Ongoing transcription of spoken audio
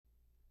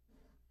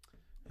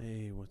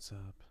Hey, what's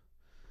up?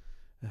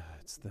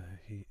 It's the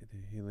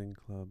Healing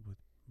Club with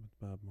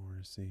Bob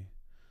Morrissey.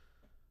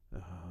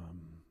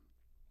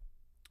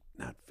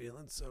 Not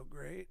feeling so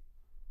great.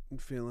 I'm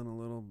feeling a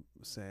little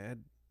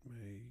sad.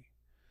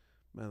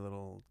 My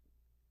little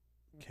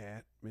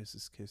cat,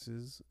 Mrs.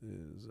 Kisses,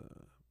 is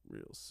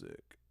real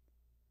sick.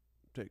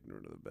 Taking her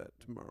to the vet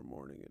tomorrow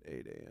morning at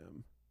 8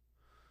 a.m.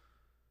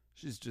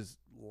 She's just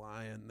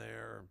lying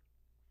there,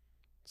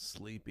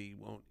 sleepy,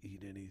 won't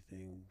eat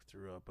anything,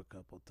 threw up a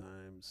couple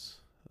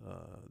times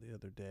the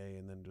other day,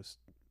 and then just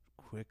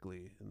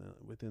quickly, and then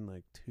within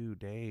like 2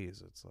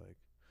 days, it's like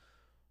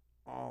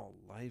all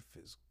life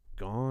is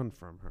gone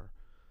from her.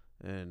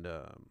 And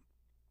I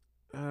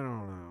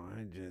don't know,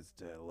 I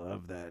just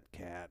love that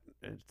cat.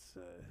 It's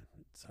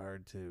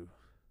hard to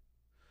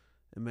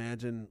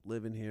imagine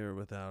living here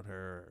without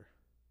her,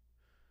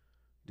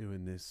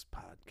 doing this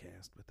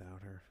podcast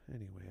without her.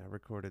 Anyway, I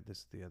recorded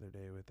this the other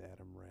day with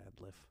Adam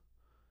Radliff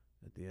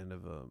at the end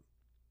of a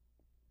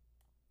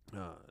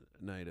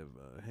night of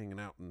hanging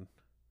out and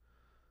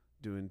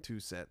doing 2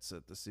 sets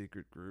at the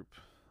secret group.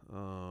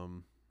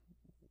 I'm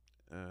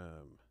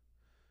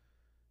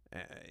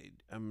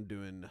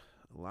doing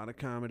a lot of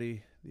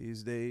comedy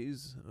these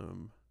days.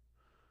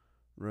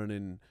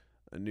 Running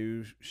a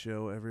new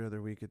show every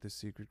other week at the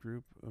secret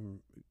group.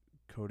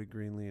 Cody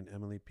Greenlee and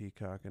Emily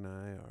Peacock and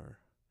I are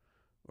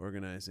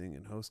organizing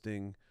and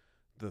hosting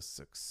the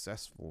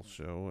successful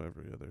show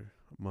every other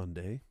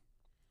Monday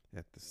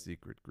at the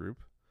secret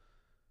group.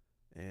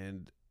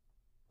 And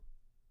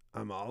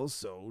I'm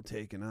also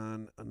taking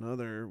on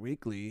another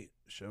weekly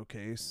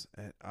showcase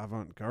at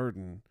Avant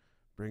Garden,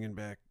 bringing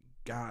back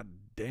God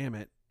Damn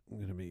It. I'm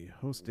going to be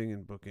hosting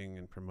and booking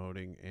and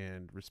promoting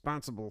and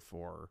responsible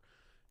for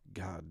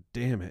God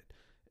Damn It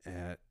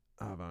at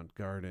Avant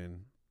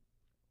Garden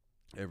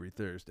every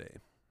Thursday.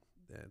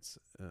 That's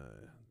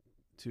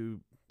two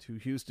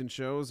Houston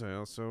shows. I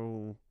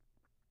also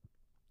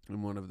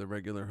am one of the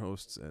regular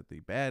hosts at the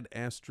Bad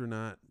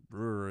Astronaut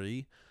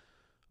Brewery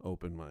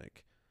open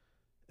mic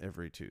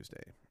every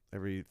Tuesday.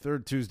 Every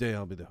third Tuesday,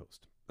 I'll be the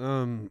host.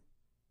 Anyway,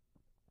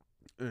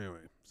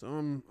 so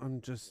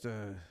I'm just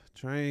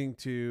trying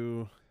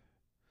to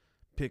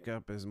pick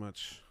up as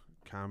much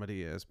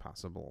comedy as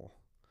possible,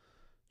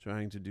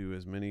 trying to do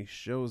as many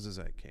shows as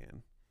I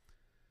can,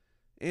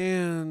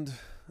 and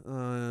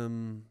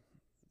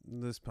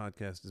this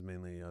podcast is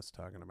mainly us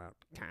talking about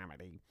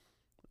comedy.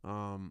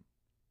 I'm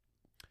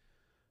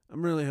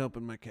really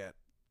hoping my cat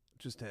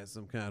just has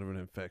some kind of an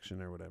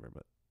infection or whatever,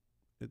 but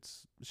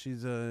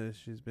she's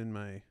been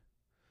my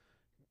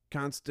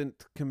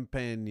constant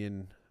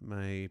companion,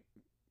 my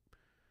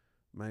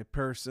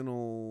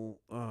personal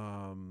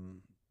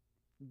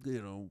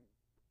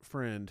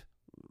friend,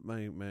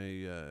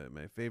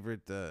 my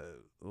favorite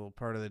little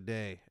part of the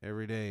day.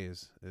 Every day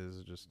is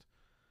just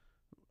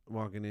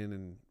walking in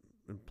and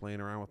playing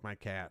around with my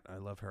cat. I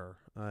love her.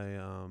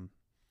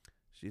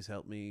 She's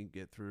helped me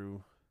get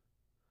through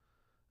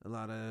a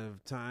lot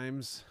of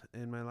times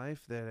in my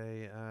life that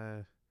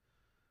I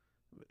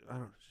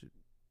don't.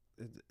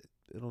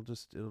 It'll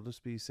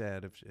just be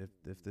sad if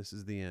this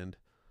is the end,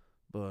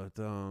 but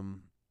I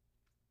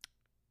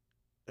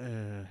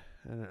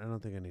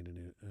don't think I need a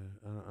new.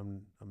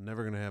 I'm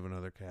never gonna have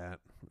another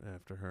cat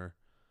after her.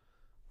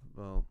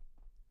 Well,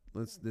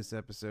 this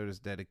episode is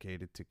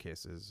dedicated to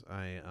kisses.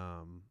 I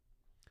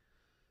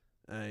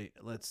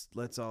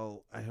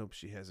hope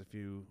she has a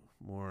few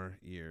more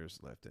years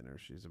left in her.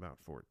 She's about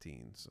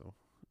 14, so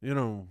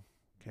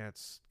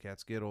cats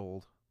get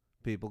old,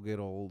 people get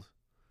old.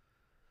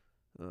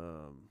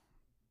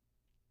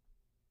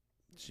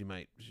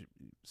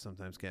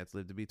 Sometimes cats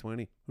live to be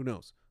 20. Who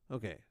knows?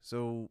 Okay,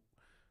 so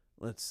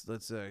let's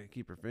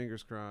keep our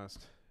fingers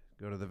crossed.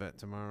 Go to the vet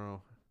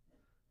tomorrow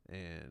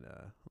and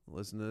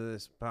listen to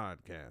this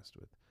podcast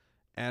with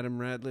Adam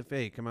Radliff.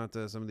 Hey, come out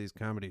to some of these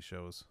comedy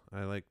shows.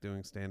 I like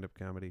doing stand-up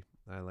comedy.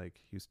 I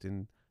like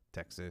Houston,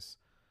 Texas.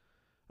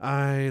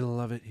 I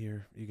love it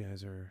here. You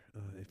guys are,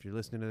 if you're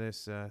listening to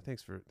this,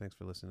 thanks for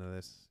listening to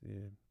this.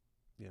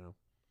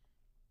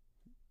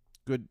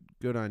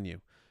 Good on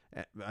you.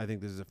 I think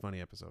this is a funny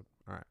episode.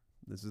 All right,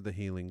 this is the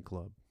Healing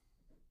Club.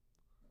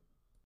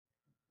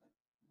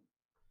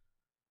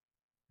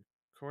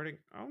 Recording.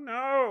 Oh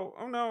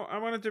no! I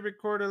wanted to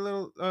record a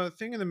little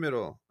thing in the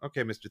middle.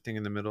 Okay, Mr. Thing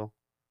in the Middle.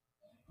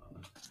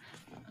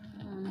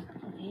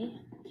 Okay.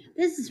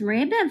 This is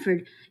Ray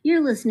Bedford.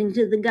 You're listening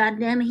to the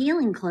goddamn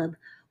Healing Club.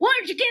 Why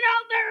don't you get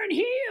out there and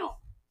heal?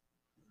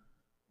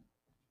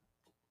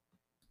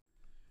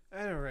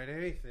 I don't write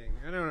anything.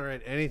 I don't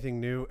write anything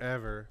new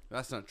ever.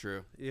 That's not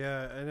true.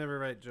 Yeah, I never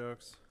write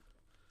jokes.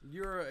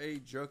 You're a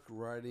joke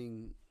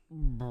writing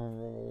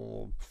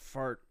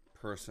Fart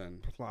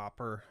person.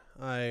 plopper.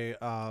 I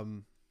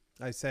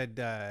said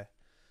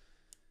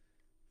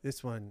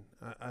this one.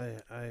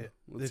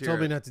 They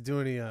told me not to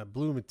do any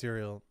blue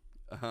material.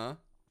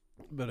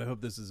 But I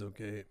hope this is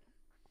okay.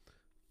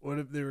 What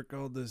if they were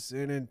called the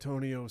San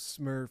Antonio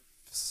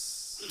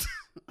Smurfs?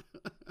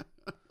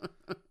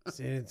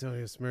 San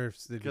Antonio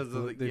Smurfs. Because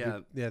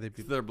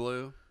they're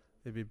blue.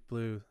 They'd be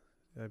blue.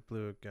 I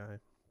blew a guy.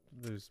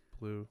 There's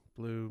blue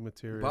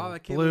material. Bob, I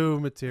can't blue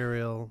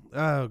material.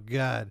 Oh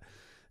God,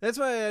 that's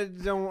why I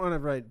don't want to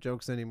write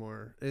jokes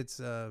anymore. It's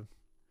Do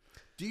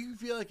you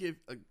feel like if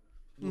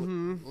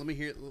Mhm. let me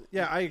hear?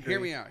 Yeah, I agree. Hear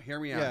me out. yeah. Hear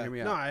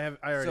me out. No,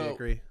 I already So,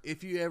 agree.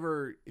 If you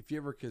ever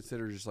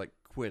consider just like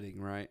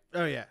quitting, right?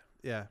 Oh yeah,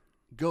 yeah.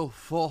 Go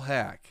full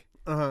hack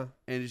Uh-huh.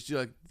 and just do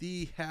like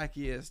the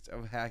hackiest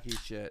of hacky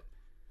shit,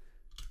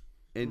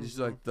 and just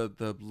like the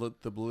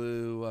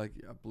blue like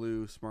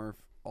blue Smurf,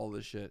 all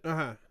this shit.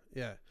 Uh-huh.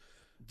 Yeah.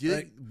 Do you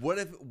Like- think, what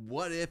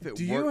if it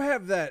Do worked? you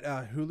have that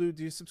Hulu?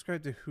 Do you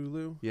subscribe to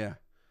Hulu? Yeah.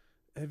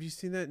 Have you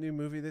seen that new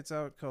movie that's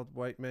out called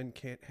White Men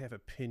Can't Have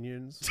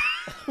Opinions?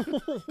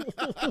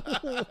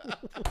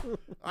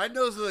 I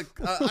know this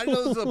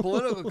is a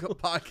political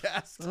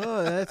podcast.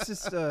 Oh, that's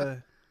just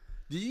Do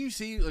you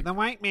see like The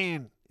white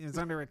man is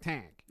under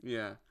attack.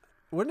 yeah.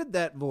 when did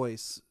that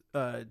voice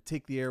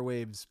take the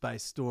airwaves by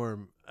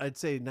storm? I'd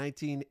say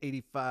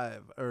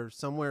 1985 or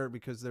somewhere,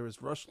 because there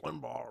was Rush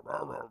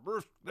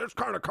Limbaugh. This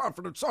kind of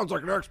confidence sounds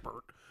like an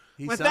expert.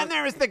 He But sound- then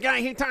there is the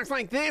guy who talks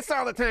like this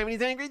all the time, and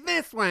he's angry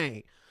this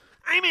way.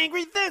 I'm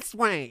angry this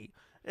way.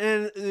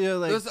 And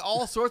like, there's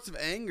all sorts of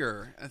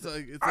anger. It's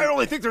like, I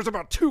only think there's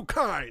about two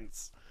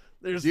kinds.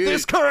 There's Dude,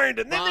 this kind,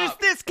 and then Bob. there's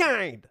this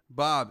kind.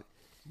 Bob,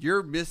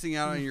 you're missing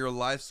out on your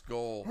life's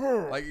goal.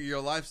 Like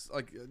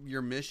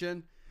your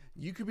mission.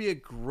 You could be a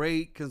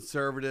great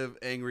conservative,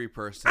 angry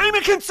person. I'm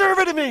a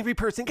conservative, angry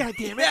person. God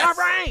damn it! Yes. All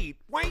right,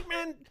 white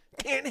men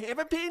can't have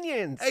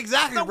opinions.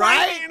 Exactly The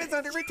right. white man is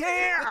under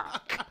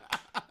attack.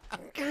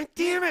 God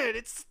damn it!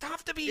 It's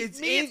tough to be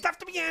It's me. in- It's tough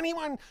to be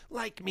anyone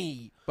like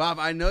me. Bob,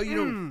 I know you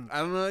don't. I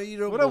don't know you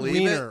don't What a believe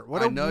wiener. it.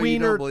 What I a know you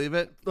wiener. don't believe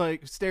it.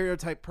 Like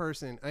stereotype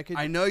person.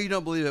 I know you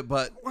don't believe it,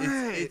 but What?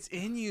 it's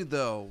in you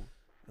though.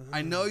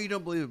 I know you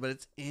don't believe it, but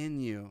it's in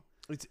you.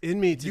 It's in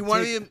me. Do you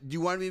want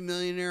to be a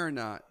millionaire or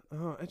not?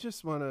 Oh, I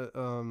just want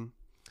to.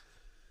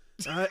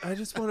 I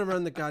just want to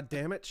run the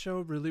goddammit show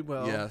really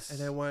well. Yes.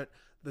 And I want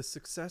the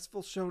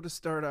successful show to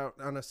start out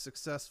on a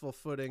successful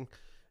footing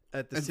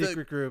at the And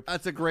secret group.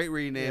 That's a great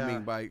renaming Yeah.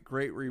 by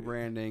great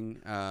rebranding.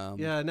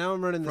 Yeah, now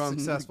I'm running the from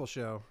successful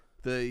show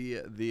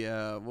The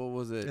what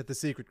was it? at the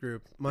secret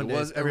group. It Mondays,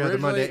 was every other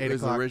Monday, 8 It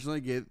was o'clock.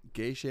 originally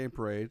Gay Shame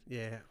Parade,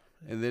 Yeah.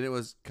 and then it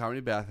was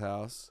Comedy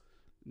Bathhouse.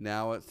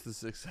 Now it's the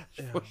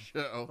successful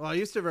show. Well, I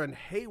used to run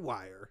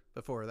Haywire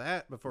before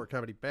that, before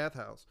Comedy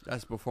Bathhouse.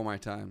 That's before my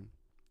time.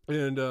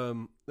 And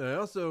I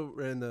also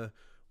ran the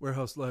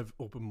Warehouse Live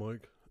open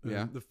mic.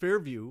 Yeah. The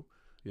Fairview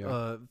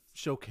Yeah.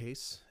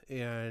 showcase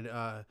and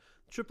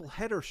triple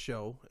header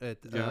show at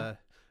Yeah.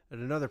 at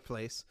another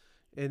place.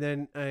 And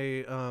then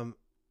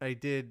I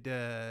did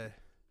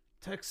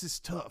Texas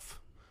Tough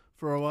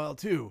for a while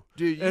too.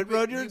 Dude, At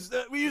Rudyard's,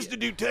 we used to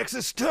do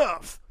Texas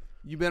Tough.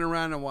 You've been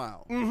around a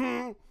while.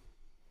 Mm-hmm.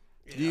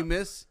 Do you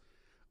miss?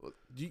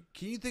 Can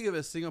you think of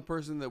a single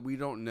person that we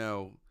don't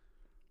know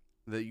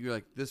that you're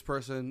like, this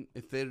person,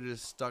 if they'd have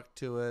just stuck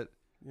to it,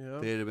 Yeah.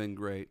 they'd have been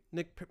great?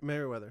 Nick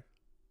Merriweather.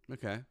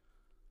 Okay.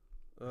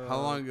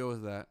 How long ago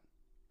was that?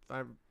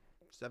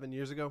 7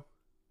 years ago.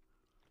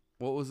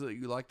 What was it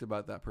you liked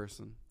about that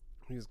person?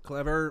 He's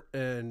clever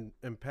and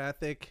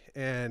empathic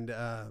and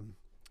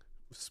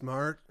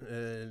smart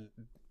and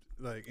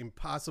like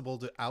impossible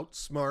to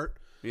outsmart.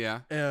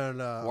 Yeah. And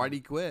Why'd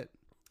he quit?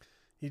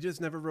 he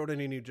just never wrote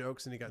any new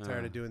jokes, and he got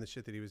tired of doing the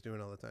shit that he was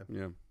doing all the time.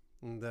 Yeah.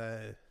 And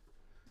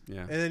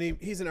Yeah. and then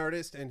he's an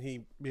artist, and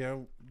he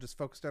just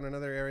focused on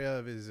another area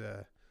of his.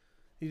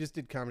 He just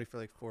did comedy for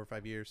like 4 or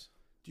 5 years.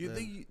 Do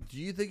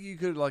you think you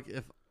could, like,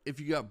 if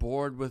you got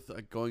bored with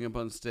like going up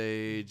on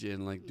stage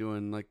and like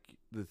doing like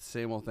the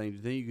same old thing, do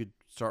you think you could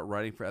start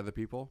writing for other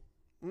people?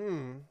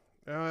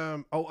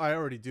 Oh, I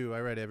already do.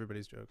 I write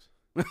everybody's jokes.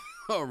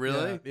 Oh,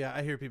 really? Yeah,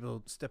 I hear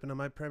people stepping on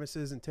my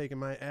premises and taking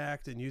my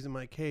act and using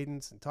my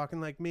cadence and talking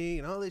like me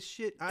and all this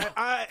shit.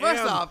 I First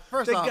am off,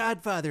 the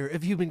godfather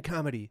of human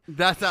comedy.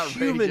 That's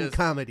outrageous. Human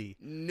comedy.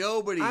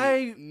 Nobody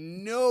I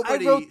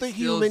wrote the steals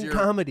human your,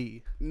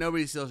 comedy.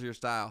 Nobody steals your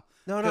style.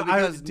 No,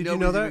 Because did you know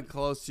nobody's that? even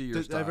close to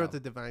your style. I wrote the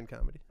divine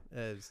comedy.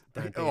 As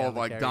Dante Oh,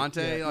 like Alighieri.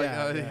 Dante?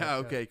 Yeah, Yeah,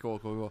 okay,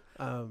 cool.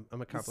 I'm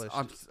accomplished.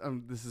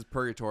 This is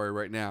purgatory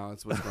right now.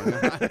 That's what's going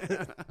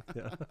on.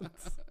 Yeah.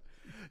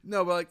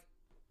 No, but like,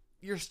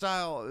 your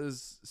style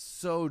is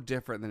so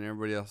different than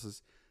everybody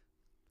else's.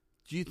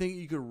 Do you think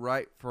you could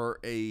write for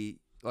a,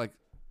 like,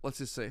 let's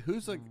just say,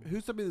 who's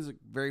somebody that's like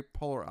very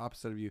polar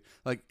opposite of you?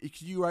 Like,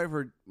 could you write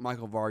for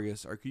Michael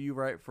Vargas, or could you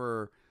write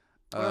for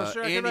Sure, I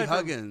can Andy write for-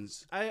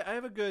 Huggins? I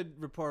have a good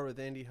rapport with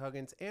Andy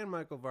Huggins and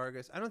Michael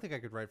Vargas. I don't think I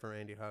could write for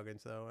Andy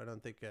Huggins, though. I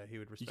don't think he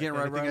would respect can't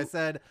write anything I right-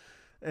 said.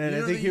 And You I don't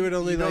think think he you- would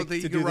only you don't like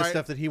think to you do could the write-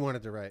 stuff that he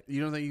wanted to write. You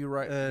don't think you could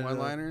write And,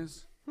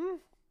 one-liners?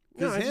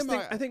 No, 'Cause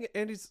I think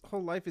Andy's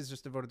whole life is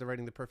just devoted to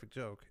writing the perfect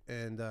joke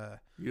and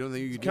You don't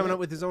think you he's could coming do up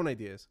with his own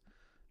ideas.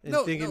 And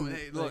No, thinking,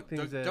 hey, like, look,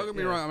 things don't that- get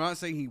me yeah, wrong. I'm not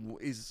saying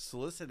he's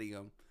soliciting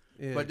them,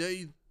 yeah. but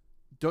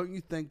don't you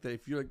think that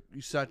if you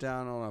sat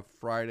down on a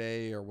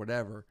Friday or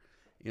whatever,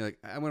 you're like,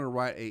 I'm going to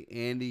write a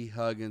Andy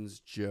Huggins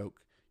joke,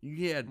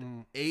 You had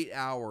 8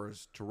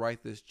 hours to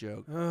write this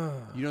joke.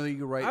 You know that you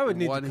could write. I would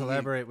need to one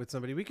collaborate with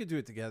somebody. We could do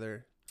it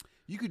together.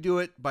 You could do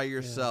it by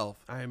yourself.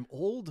 Yeah. I'm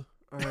old.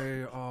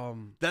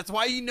 That's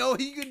why you know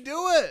he could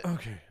do it.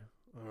 Okay.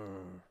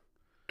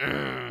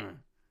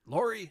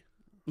 Lori.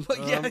 Look,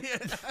 yeah.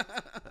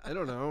 I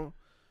don't know.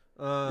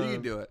 You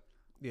can do it.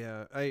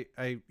 Yeah.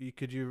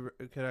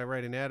 Could I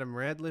write an Adam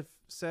Radliff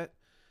set?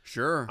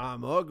 Sure.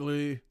 I'm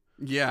ugly.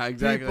 Yeah,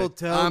 exactly. People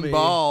tell I'm me.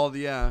 bald.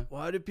 Yeah.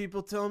 Why do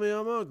people tell me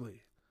I'm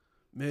ugly?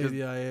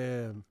 Maybe I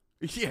am.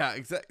 Yeah,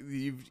 exactly.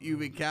 You've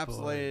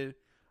encapsulated.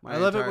 I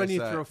love it when you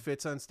set. throw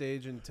fits on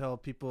stage and tell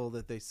people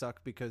that they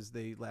suck because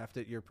they laughed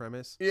at your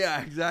premise.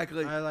 Yeah,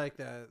 exactly. I like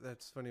that.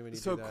 That's funny when you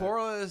so do that.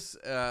 Corliss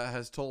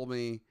has told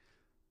me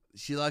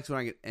she likes when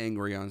I get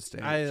angry on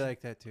stage. I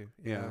like that too.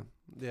 Yeah.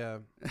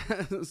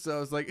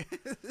 So it's like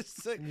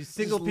you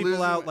single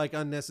people out like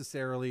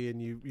unnecessarily,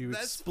 and you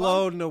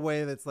explode in a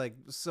way that's like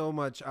so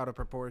much out of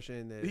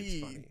proportion that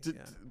it's funny.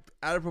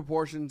 Out of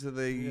proportion to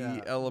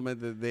the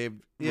element that they've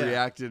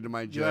reacted to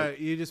my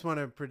joke. You just want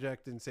to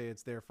project and say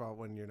it's their fault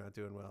when you're not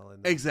doing well.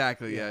 And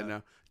exactly. Yeah.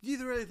 No. Do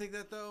you really think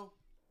that though?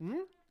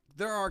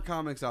 There are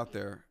comics out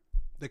there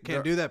that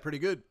can do that pretty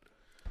good.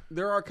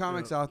 There are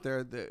comics out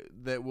there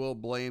that will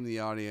blame the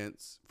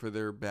audience for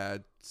their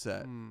bad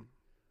set.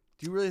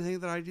 Do you really think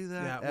that I do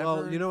that? Yeah. Ever?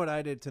 Well, you know what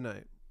I did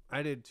tonight?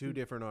 I did two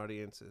different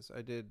audiences.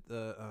 I did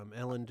the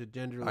Ellen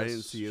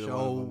DeGeneres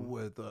show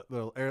with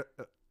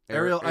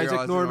Ariel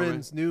Isaac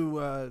Norman's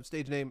new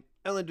stage name,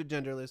 Ellen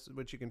DeGeneres,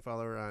 which you can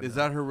follow her on. Is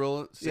that her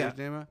real stage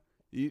name?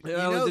 You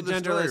know the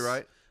story,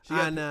 right? She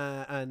on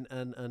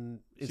Instagram,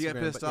 she got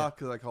pissed off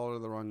because I called her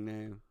the wrong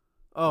name.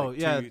 Oh,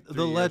 like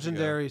the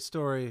legendary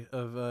story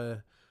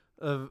of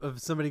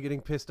somebody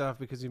getting pissed off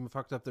because you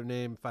fucked up their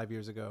name 5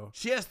 years ago.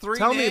 She has 3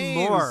 Tell names.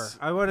 me more.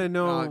 I want to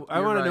know. I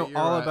want to know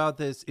all about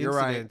this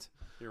incident.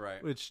 You're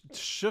right. Which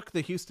shook the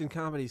Houston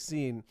comedy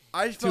scene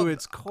to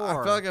its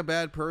core. I felt like a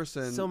bad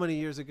person so many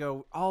years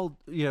ago.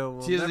 She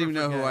doesn't even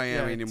know who I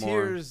am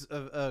anymore. Tears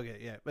of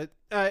but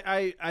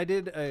I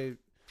did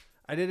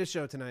a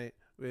show tonight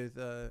with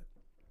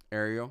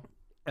Ariel,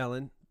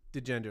 Ellen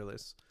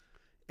DeGeneres.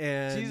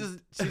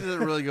 And she doesn't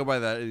really go by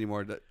that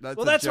anymore. That's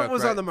joke, what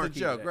was on the marquee. It's a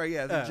joke, right?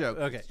 Yeah, it's a joke.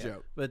 Okay, it's a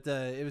joke. But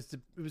it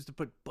was to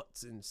put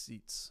butts in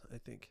seats, I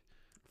think.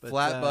 But,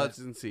 flat butts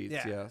in seats.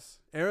 Yeah. Yes.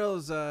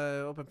 Ariel's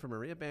opened for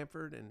Maria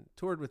Bamford and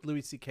toured with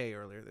Louis C.K.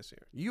 earlier this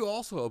year. You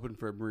also opened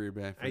for Maria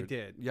Bamford. I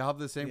did. You have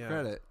the same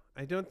credit.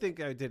 I don't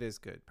think I did as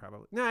good.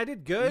 Probably. No, I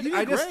did good. You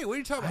did great. What are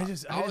you talking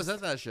about? I was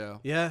at that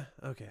show. Yeah.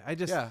 Okay.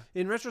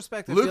 In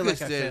retrospect, I Lucas feel like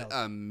did I failed.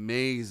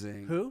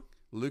 amazing. Who?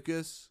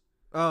 Lucas.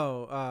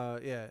 Oh,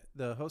 yeah,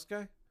 the host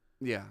guy.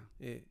 Yeah.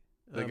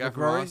 The guy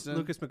from Austin?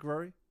 Lucas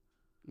McRory?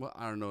 Well,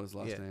 I don't know his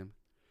last name.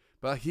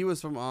 But he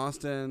was from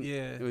Austin.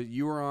 Yeah.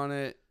 You were on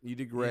it. You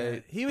did great. Yeah.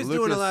 He was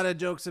doing a lot of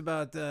jokes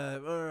about,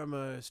 I'm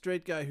a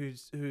straight guy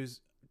who's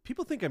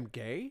people think I'm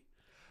gay.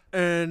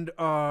 And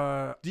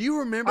do you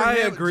remember I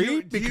him?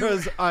 agree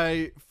because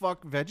I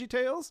fuck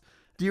VeggieTales.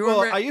 Do you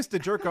remember? I used to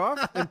jerk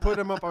off and put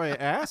him up my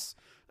ass.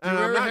 And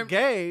I'm not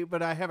gay,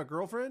 but I have a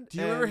girlfriend. Do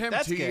you remember him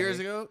 2 years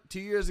ago? 2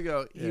 years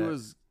ago, he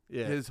was...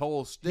 Yeah. His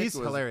whole shtick was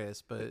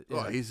hilarious, but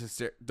he's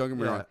hysterical. Don't get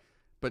me wrong.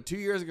 But 2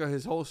 years ago,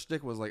 his whole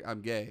shtick was like,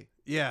 "I'm gay."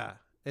 Yeah,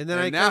 and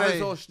then now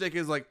his whole shtick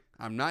is like,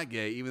 "I'm not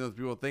gay," even though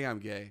people think I'm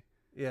gay.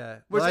 Yeah,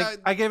 which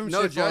I gave him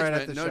no shit judgment, for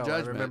it at the no show.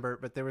 judgment. I remember,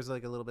 but there was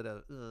like a little bit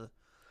of.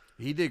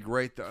 He did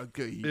great though.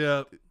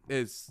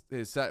 His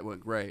set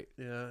went great.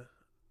 Yeah.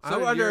 I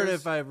wondered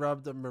if I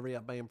rubbed Maria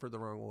Bamford the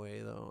wrong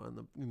way though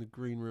in the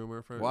green room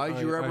or for. Why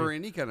did you rub her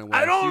any kind of way?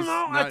 I don't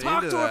know. I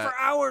talked to her for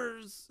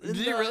hours. Did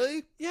you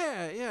really?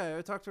 Yeah.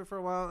 I talked to her for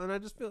a while, and I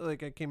just feel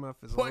like I came off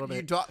as a what little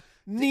you bit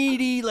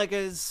needy, like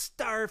a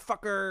star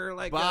fucker.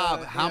 Like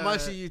Bob, how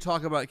much did you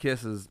talk about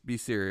kisses? Be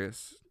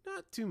serious.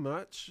 Not too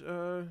much.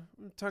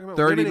 Talking about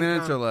 30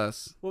 minutes or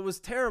less. What was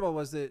terrible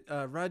was that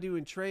Radu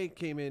and Trey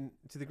came in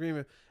to the green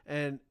room,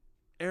 and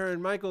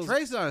Aaron Michaels.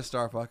 Trey's not a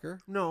star fucker.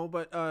 No,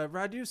 but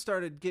Radu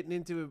started getting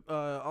into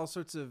all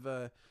sorts of.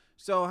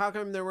 So how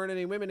come there weren't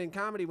any women in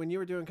comedy when you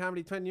were doing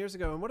comedy 10 years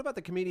ago? And what about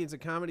the Comedians in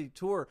Comedy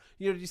tour?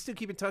 Do you still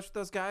keep in touch with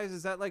those guys?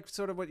 Is that like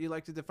sort of what you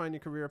like to define your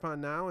career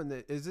upon now? And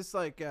is this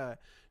like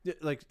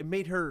it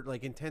made her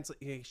like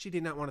intensely? She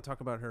did not want to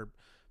talk about her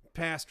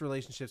past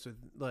relationships with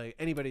like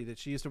anybody that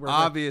she used to work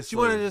Obviously. with. She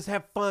wanted to just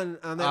have fun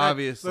on that.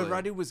 Obviously. But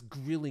Radu was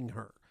grilling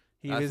her.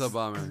 That's a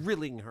bummer.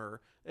 Grilling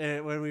her.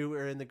 And when we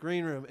were in the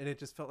green room, and it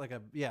just felt like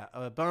a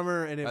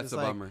bummer, and That's was a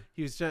like bummer.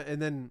 he was trying,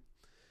 and then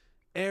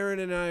Aaron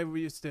and I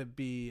we used to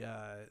be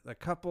a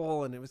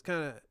couple, and it was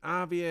kind of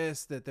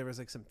obvious that there was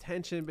like some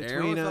tension between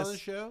Aaron was us. on the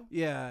show?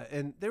 Yeah,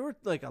 and there were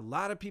like a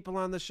lot of people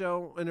on the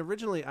show, and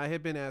originally I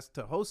had been asked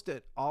to host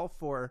it all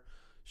 4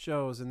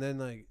 shows, and then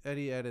like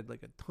Eddie added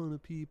like a ton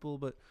of people,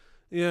 but.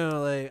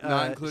 Like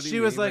not including she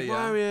was me, like,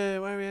 why are we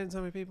adding so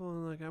many people?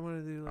 And like, I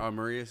want to do. Like,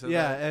 Maria said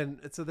yeah, that. and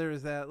so there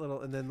was that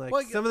little, and then like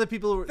Well, some of the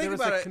people were there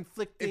was like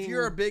conflicting. If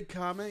you're a big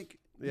comic,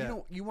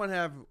 you want to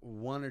have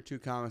 1 or 2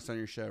 comics on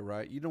your show,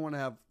 right? You don't want to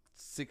have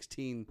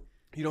 16.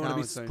 You don't want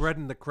to be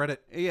spreading the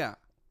credit. Yeah.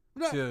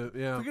 No,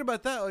 yeah. forget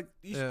about that. Like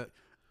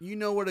you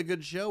know what a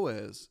good show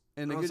is,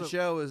 and a good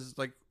show is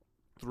like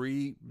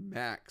 3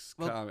 max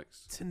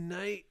comics.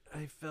 Tonight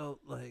I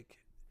felt like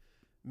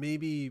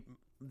maybe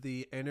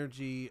the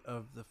energy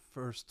of the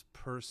first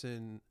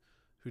person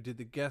who did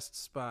the guest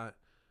spot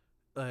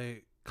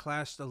like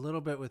clashed a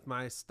little bit with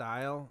my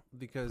style,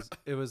 because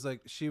it was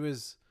like she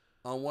was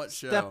on what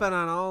show? Stepping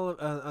on all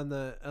on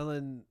the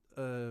Ellen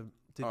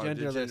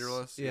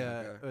DeGeneres.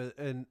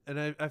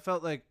 And I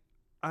felt like,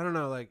 I don't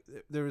know, like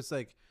there was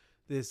like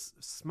this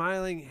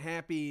smiling,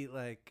 happy,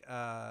 like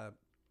I'm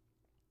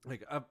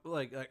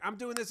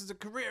doing this as a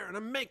career and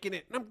I'm making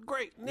it and I'm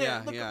great.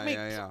 Yeah, look at me,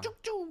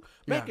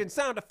 making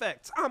sound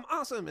effects. I'm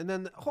awesome. And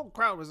then the whole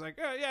crowd was like,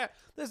 oh yeah,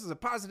 this is a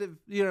positive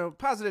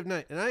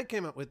night. And I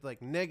came up with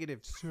like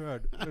negative,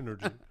 sad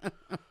energy.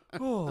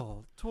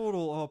 Oh,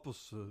 total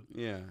opposite.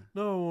 Yeah.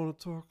 Now I want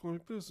to talk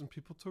like this, and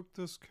people took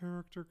this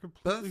character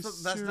completely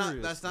seriously.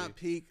 That's not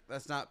peak.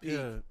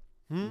 Yeah.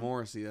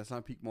 Morrissey. That's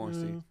not peak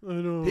Morrissey. I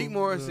know. Peak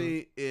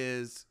Morrissey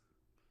is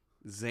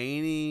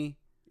zany.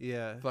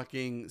 Yeah.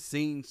 Fucking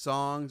singing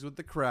songs with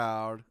the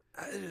crowd.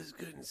 I just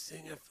couldn't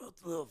sing. I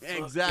felt a little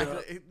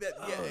exactly.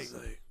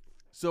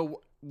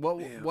 So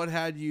what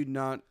had you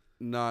not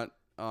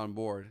on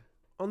board?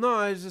 Oh no,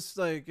 I was just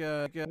like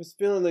I was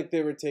feeling like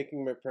they were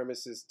taking my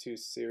premises too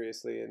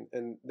seriously,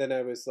 and then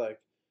I was like,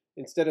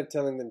 instead of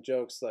telling them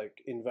jokes,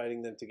 like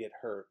inviting them to get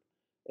hurt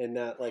and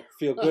not like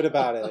feel good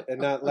about it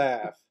and not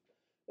laugh.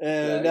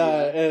 And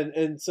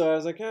and so I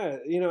was like,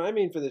 I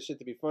mean for this shit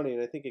to be funny,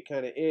 and I think it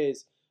kind of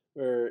is.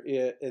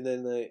 And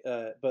then like,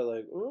 but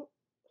like,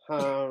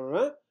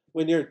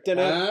 when you're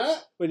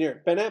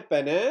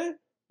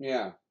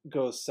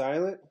goes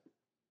silent.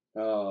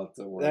 Oh, it's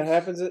the worst. That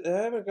happens. It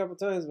happened a couple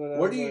times. But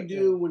what do you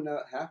do when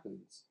that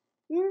happens?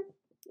 I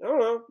don't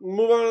know.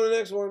 Move on to the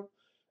next one.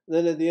 And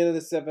then at the end of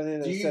the set,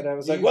 I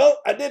was like, well,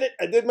 I did it.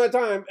 I did my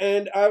time,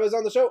 and I was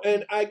on the show,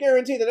 and I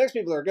guarantee the next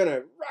people are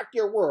gonna rock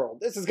your world.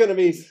 This is gonna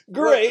be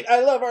great. I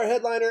love our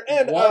headliner,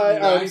 and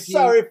I'm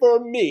sorry for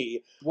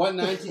me. What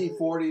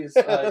 1940s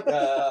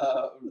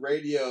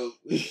radio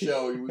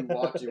show are we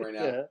watching right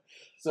now? Yeah.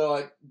 So,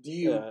 like, do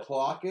you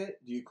clock it?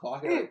 Do you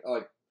clock it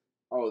like,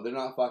 oh, they're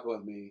not fucking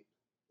with me?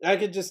 I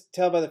could just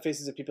tell by the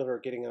faces of people who were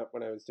getting up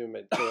when I was doing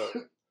my show.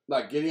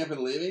 Like getting up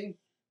and leaving?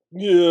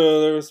 Yeah,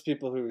 there was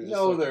people who were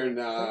just they're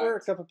not. There were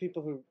a couple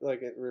people who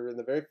were in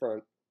the very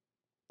front.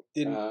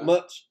 Didn't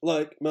much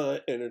like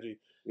my energy.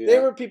 Yeah. They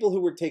were people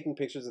who were taking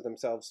pictures of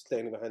themselves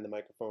standing behind the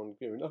microphone,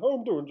 going, "Oh,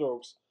 I'm doing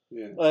jokes."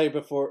 Yeah. Like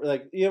before,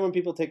 like when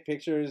people take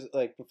pictures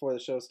like before the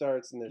show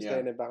starts and they're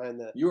standing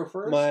behind the. You were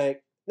first.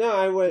 No,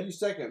 I went. You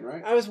second,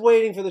 right? I was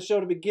waiting for the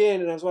show to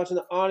begin, and I was watching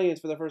the audience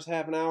for the first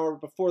half an hour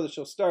before the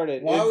show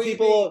started. Why are you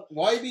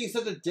being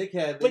such a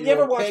dickhead? But you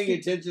ever paying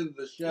attention to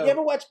the show? You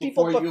ever watch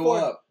people before you go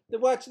up? To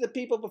watch the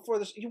people before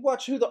the show. You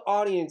watch who the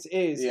audience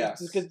is.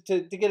 Yes.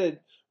 To get a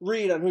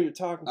read on who you're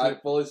talking to. I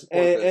fully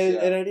support this.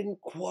 And I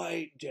didn't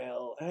quite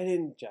gel. I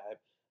didn't jive.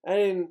 But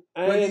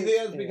do you think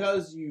that's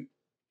because you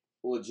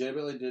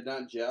legitimately did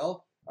not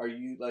gel? Or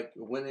you like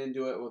went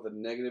into it with a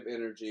negative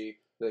energy?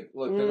 Like,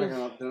 look, they're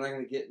not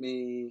gonna get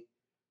me.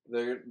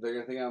 They're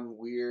gonna think I'm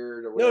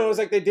weird or whatever. No, it was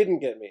like they didn't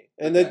get me,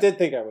 and they did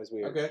think I was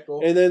weird. Okay,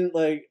 cool. And then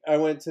like I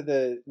went to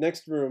the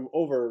next room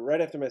over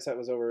right after my set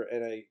was over,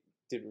 and I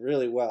did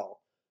really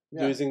well,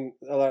 using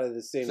a lot of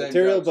the same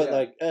material, jokes, but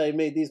like I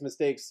made these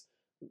mistakes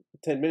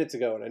 10 minutes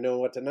ago, and I know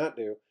what to not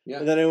do. Yeah.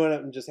 And then I went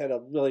up and just had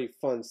a really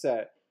fun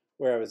set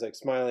where I was like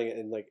smiling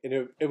and like,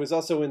 and it was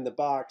also in the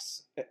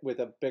box with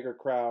a bigger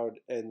crowd,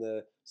 and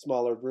the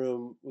smaller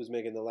room was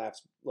making the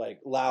laughs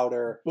like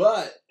louder.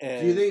 But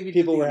and do you think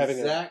people were having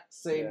having exact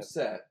same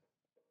set,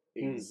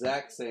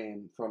 exact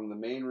same from the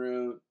main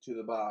room to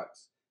the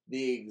box,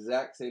 the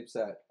exact same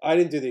set? I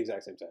didn't do the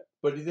exact same set.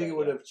 But do you think it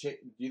would have? Do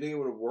you think it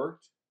would have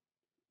worked,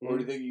 or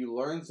do you think you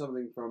learned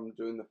something from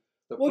doing the?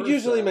 Well,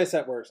 usually my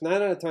set works.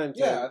 9 out of 10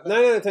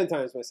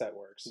 times my set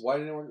works. Why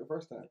didn't it work the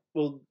first time?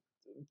 Well,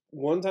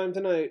 one time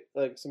tonight,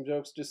 like some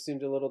jokes just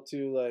seemed a little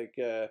too like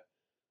the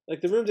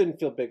room didn't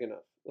feel big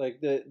enough. Like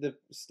the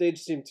stage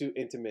seemed too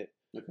intimate.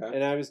 Okay.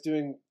 And I was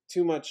doing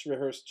too much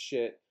rehearsed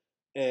shit.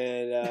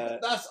 And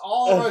that's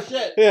all of our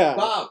shit. Yeah.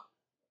 Bob.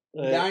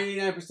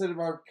 99% of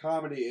our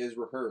comedy is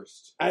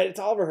rehearsed. It's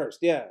all rehearsed,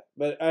 yeah.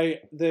 But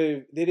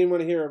they didn't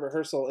want to hear a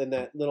rehearsal in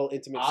that little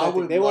intimate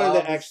setting. They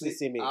wanted to actually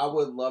see me. I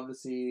would love to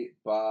see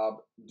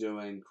Bob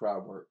doing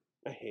crowd work.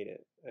 I hate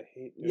it. I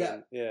hate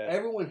doing yeah.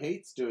 Everyone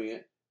hates doing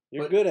it.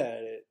 You're good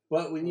at it.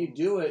 But when you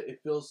do it,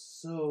 it feels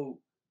so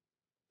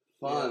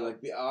fun. Yeah. Like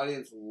the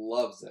audience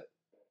loves it.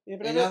 Yeah,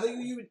 but I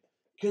think you would,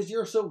 because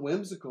you're so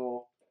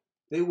whimsical,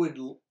 they would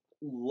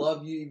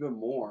love you even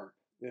more.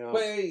 Yeah.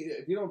 But hey,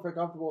 if you don't feel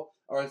comfortable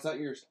or it's not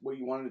what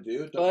you wanted to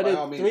do, I did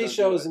 3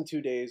 shows in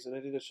 2 days, and I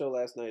did a show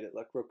last night at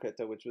La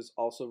Croqueta, which was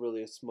also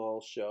really a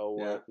small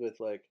show with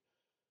like,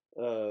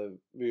 kind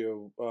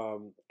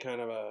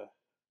of a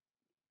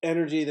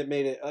energy that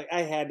made it like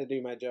I had to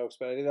do my jokes,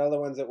 but I did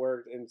other ones that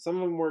worked, and some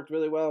of them worked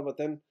really well. But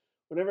then,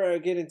 whenever I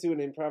get into an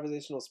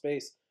improvisational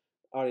space,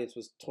 audience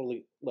was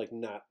totally like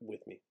not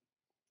with me.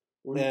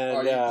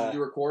 And Did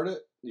you record it?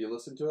 Did you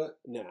listen to it?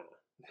 nah.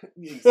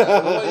 Exactly.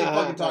 What are you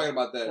fucking talking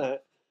about then?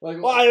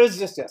 Like, Well, it was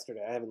just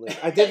yesterday. I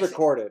haven't. I did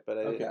record it, but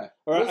I didn't. Okay.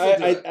 Or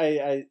Listen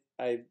to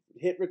I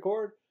hit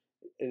record,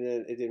 and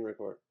then it didn't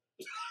record.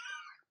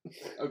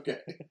 Okay.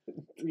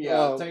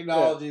 Yeah,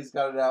 technology's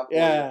got it out for you.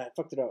 Yeah,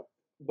 fucked it up.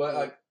 But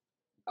like,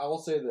 I will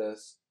say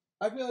this: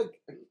 I feel like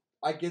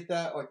I get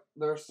that. Like,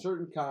 there are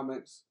certain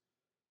comics,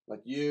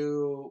 like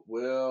you,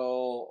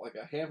 Will, like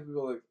a handful of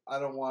people. Like, I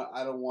don't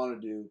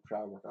want to do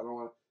crowd work. I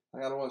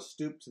don't want to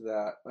stoop to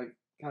that. Like,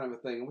 kind of a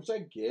thing, which I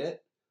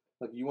get.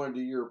 Like, you want to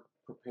do your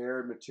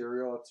prepared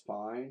material, that's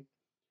fine.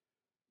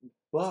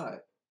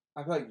 But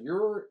I feel like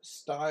your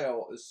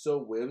style is so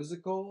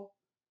whimsical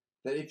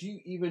that if you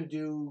even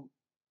do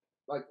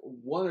like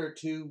one or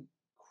two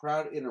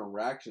crowd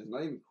interactions,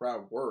 not even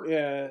crowd work,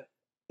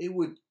 it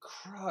would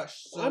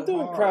crush so I'm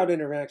doing hard. crowd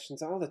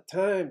interactions all the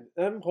time.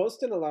 I'm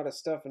hosting a lot of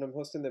stuff, and I'm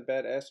hosting the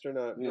Bad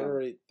Astronaut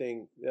Brewery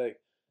thing,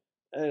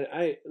 and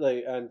I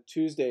on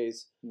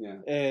Tuesdays.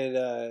 Yeah. And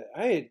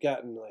I had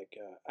gotten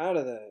out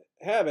of the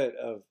habit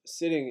of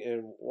sitting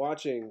and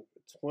watching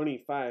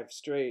 25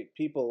 straight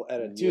people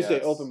at a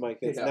Tuesday open mic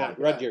that's not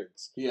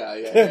Rudyard's. Yeah.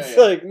 It's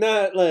like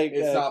not like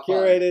it's not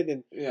curated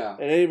fun. and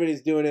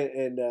anybody's doing it,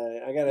 and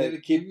I gotta Did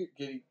it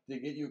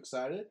get you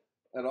excited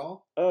at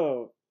all?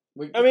 Oh,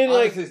 Like, I mean,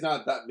 obviously it's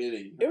not that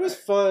many. It was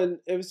fun.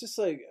 It was just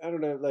like, I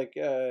don't know, like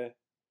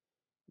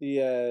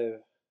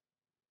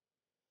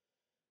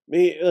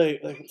the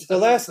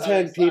last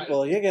 10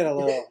 people, you get a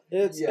little.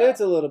 It's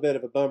a little bit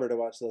of a bummer to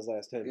watch those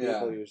last 10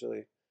 people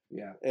usually.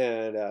 Yeah.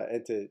 And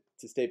to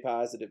stay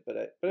positive,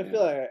 but I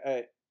feel like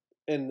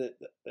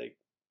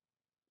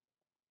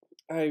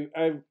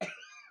I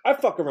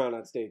fuck around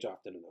on stage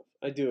often enough.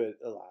 I do it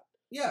a lot.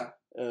 Yeah.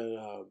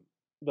 And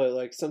but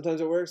like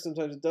sometimes it works,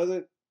 sometimes it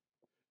doesn't.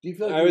 Do you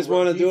feel like I always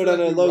want to do it on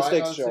a low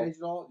stakes show?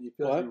 Do you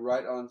feel like you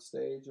write on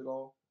stage at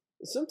all?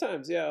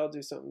 Sometimes, yeah, I'll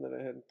do something that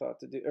I hadn't thought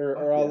to do,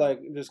 or I'll like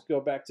just go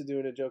back to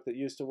doing a joke that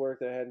used to work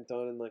that I hadn't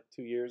done in like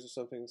 2 years or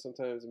something.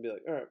 Sometimes and be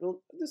like, all right,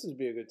 well, this would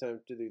be a good time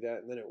to do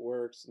that, and then it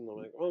works, and I'm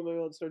like, oh, maybe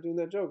I'll start doing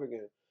that joke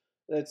again.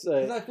 That's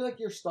like, because I feel like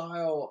your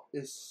style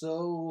is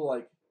so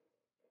like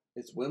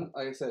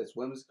like I said, it's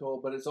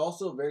whimsical, but it's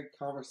also very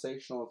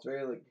conversational. It's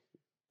very like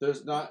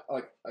there's not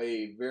like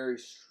a very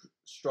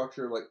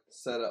structured like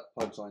setup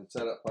punchline.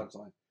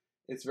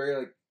 It's very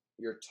like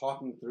you're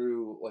talking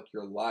through like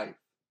your life.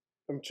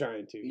 I'm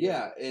trying to.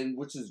 Yeah, and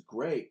which is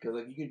great because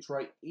like you can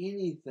try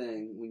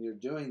anything when you're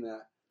doing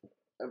that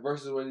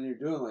versus when you're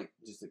doing like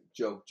just like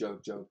joke.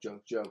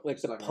 Like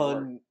the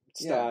pun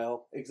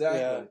style. Yeah, exactly.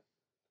 Yeah.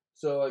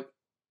 So like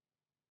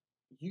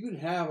you can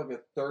have like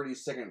a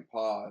 30-second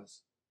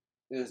pause.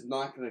 And it's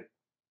not gonna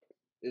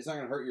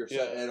hurt your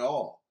set at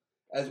all.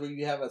 As when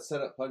you have a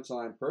setup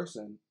punchline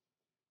person,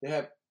 they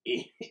have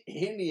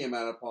any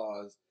amount of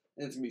pause,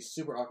 and it's gonna be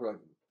super awkward.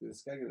 Like,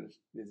 is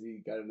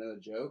he got another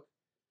joke?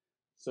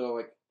 So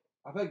like,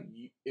 I think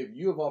if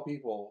you of all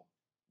people,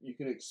 you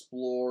can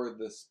explore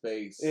the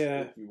space,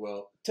 if you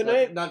will.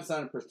 Tonight, not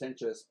sounding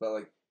pretentious, but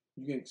like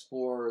you can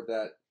explore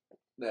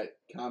that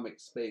comic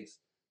space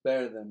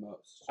better than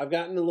most. I've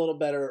gotten a little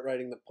better at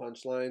writing the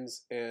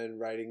punchlines and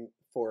writing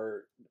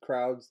for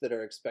crowds that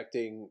are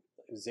expecting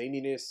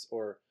zaniness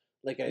or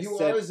like I you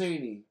said, are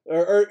zany,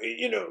 or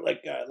you know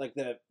like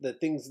the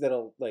things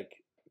that'll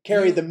like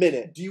carry the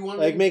minute. Do you want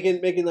like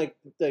making like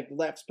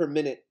laughs per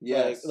minute?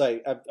 Yes.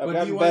 Like I've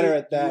gotten better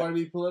at that. Do you want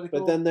to be political?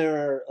 But then there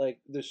are like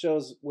the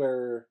shows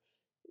where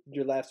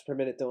your laughs per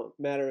minute don't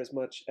matter as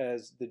much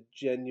as the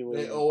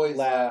genuine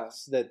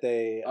laughs that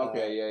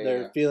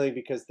they're feeling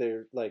because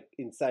they're like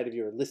inside of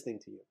you or listening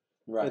to you.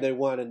 Right. Or they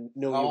want to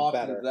know How you often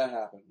better. does that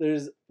happen?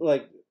 There's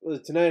like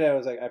tonight I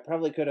was like I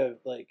probably could have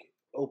like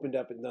opened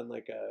up and done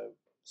like a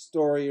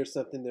story or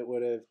something that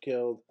would have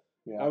killed.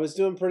 Yeah. I was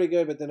doing pretty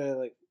good, but then I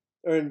like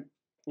when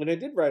I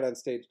did write on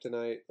stage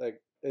tonight,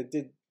 like it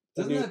did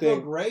the Doesn't new that thing.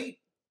 feel great?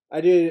 I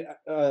did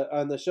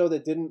on the show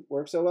that didn't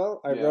work so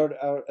well. I Yeah. wrote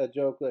out a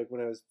joke like when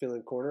I was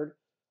feeling cornered.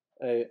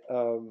 I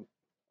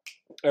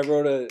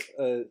wrote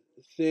a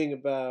thing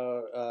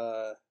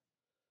about.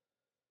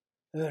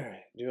 All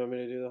right, do you want me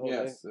to do the whole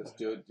thing? Yes, let's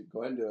do it.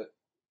 Go ahead and do it.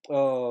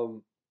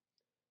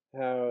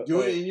 How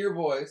do it in your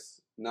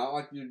voice, not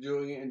like you're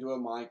doing it into a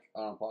mic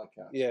on a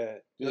podcast. Yeah,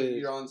 do it like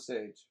you're on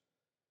stage.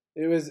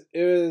 It was.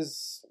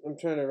 I'm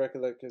trying to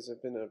recollect because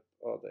I've been up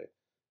all day,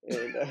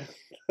 and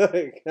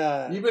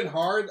you've been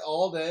hard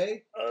all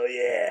day. Oh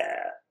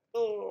yeah.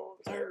 Oh,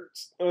 it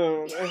hurts.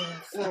 Oh,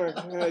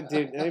 I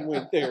did. I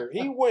went there.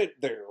 He went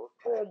there.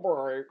 Oh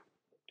boy.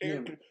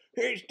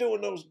 He's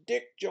doing those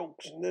dick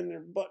jokes, and then their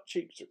butt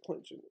cheeks are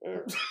clenching.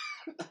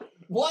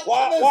 What?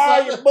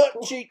 Why are your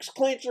butt cheeks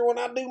clenching when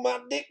I do my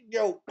dick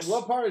jokes?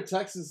 What part of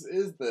Texas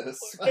is this?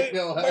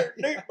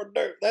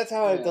 That's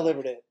how I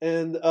delivered it,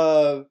 and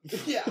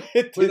yeah.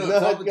 It did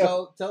tell the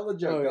joke. Tell the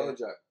joke.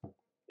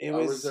 It I'll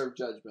was reserve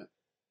judgment.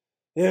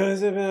 It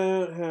was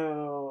about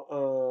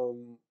how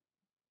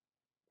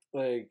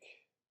like,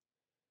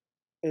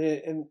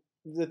 and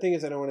the thing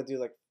is, I don't want to do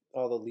like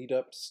all the lead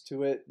ups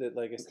to it that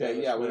like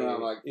Okay, yeah, we don't have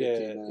like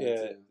 15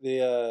 minutes.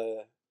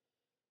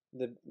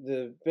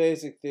 The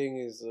basic thing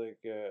is like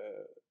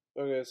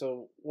okay,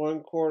 so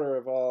 1/4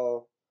 of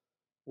all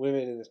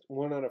women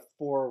 1 out of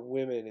 4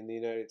 women in the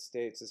United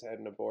States has had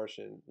an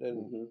abortion,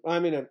 and I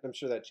mean I'm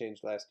sure that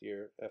changed last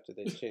year after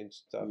they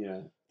changed stuff.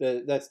 Yeah,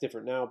 That's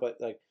different now, but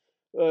like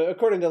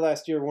according to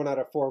last year, 1 out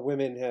of 4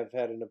 women have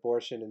had an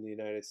abortion in the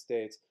United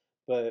States.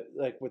 But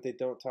like what they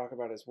don't talk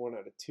about is 1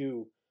 out of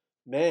 2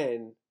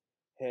 men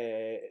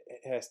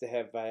has to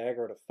have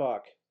Viagra to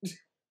fuck.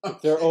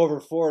 If they're over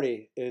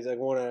 40, it's like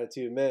 1 out of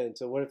 2 men.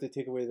 So what if they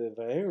take away the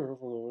Viagra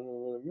from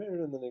the men,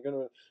 and then they're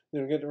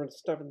gonna get to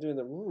stop and doing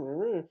the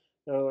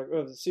and I'm like,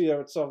 oh, see, that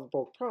would solve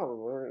both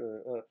problems.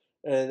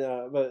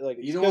 But like,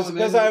 because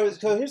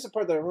here's the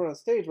part that I wrote on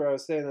stage where I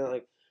was saying that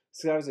like,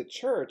 so I was at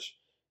church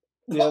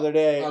the other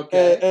day,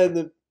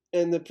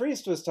 and the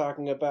priest was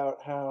talking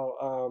about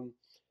how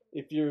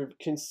if you're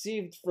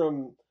conceived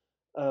from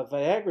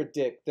Viagra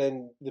dick,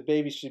 then the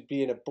baby should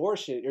be an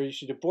abortion, or you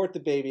should abort the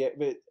baby.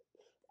 But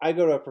I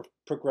go to a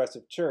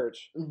progressive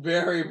church,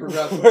 very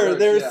progressive, where church,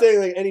 they were saying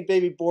like any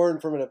baby born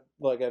from a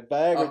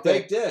Viagra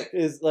dick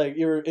is like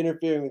you're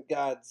interfering with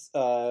God's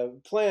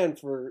plan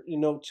for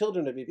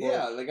children to be born.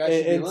 Yeah, the guy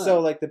should be so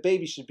like the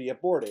baby should be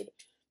aborted.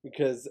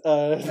 Because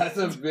that's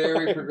a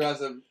very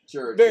progressive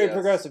church. Very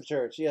progressive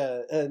church,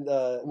 yeah. And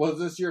was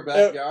this your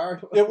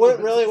backyard? It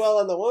went really well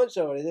on the one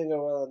show, and it didn't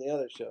go well on the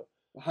other show.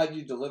 How did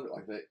you deliver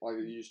it? Like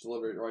you just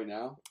delivered it right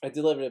now? I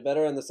delivered it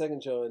better on the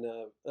second show, and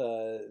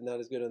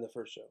not as good on the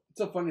first show. It's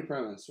a funny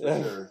premise for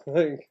sure.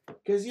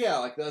 Because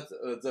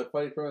it's a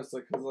funny premise.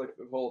 Like, cause like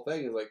the whole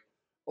thing is like,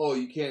 oh,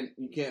 you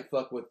can't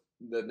fuck with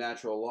the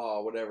natural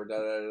law, whatever. Da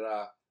da da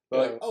da. But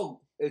like, oh,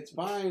 it's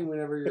fine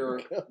whenever you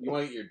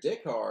want to get your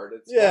dick hard.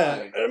 It's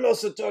fine. I'm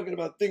also talking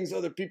about things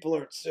other people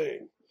aren't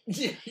saying.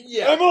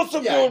 Yeah. I'm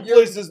also going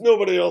places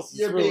nobody else is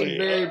You're being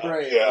very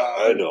brave.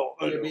 I know.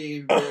 You're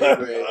being very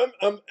brave.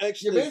 I'm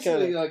actually You're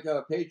basically like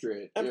a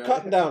patriot. I'm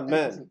cutting down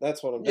men.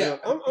 That's what I'm doing.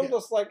 I'm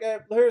just like,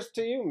 here's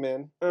to you,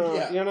 men.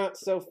 You're not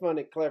so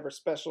funny, clever,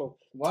 special,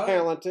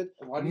 talented.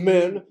 Why do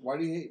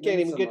you hate can't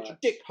even so get much? your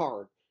dick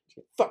hard?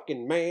 You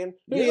fucking man.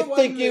 Who do you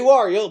think you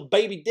are, you little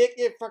baby dick?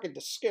 You're fucking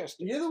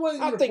disgusting. You're the one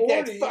in your 40s. I think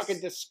that's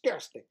fucking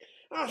disgusting.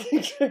 I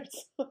think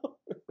that's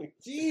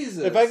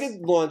Jesus. If I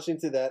could launch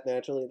into that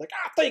naturally, like,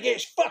 I think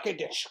it's fucking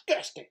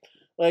disgusting.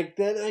 Like,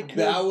 then I could.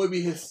 That would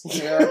be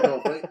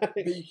hysterical. but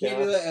you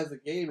can't do that as a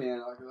gay man.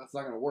 Like, that's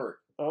not going to work.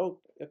 Oh,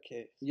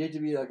 okay. You have to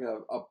be like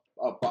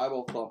a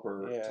Bible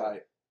thumper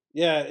type.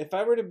 Yeah, if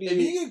I were to be. If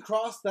you could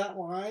cross that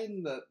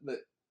line,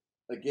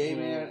 a gay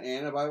man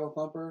and a Bible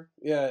thumper,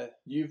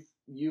 you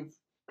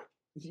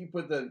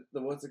put the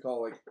what's it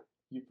called, like,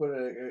 you put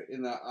it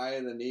in the eye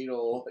of the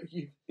needle.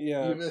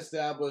 You've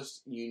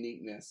established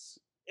uniqueness.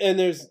 And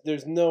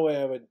there's no way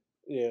I would,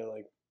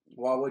 like.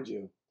 Why would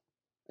you?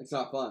 It's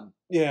not fun.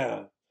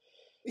 Yeah.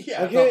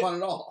 Yeah, it's not fun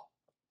at all.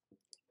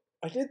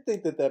 I did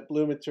think that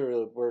blue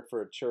material would work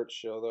for a church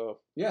show, though.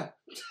 Yeah.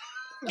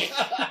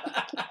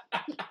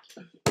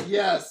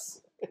 Yes.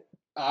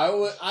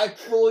 I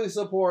fully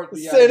support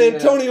the San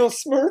Antonio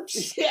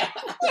Smurfs. Yeah.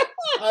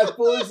 I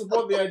fully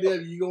support the idea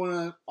of you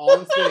going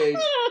on stage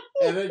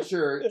in a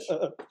church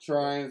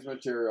trying this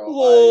material.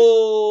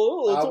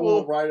 I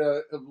will write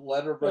a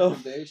letter of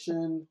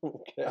recommendation.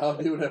 Okay. I'll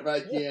do whatever I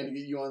can to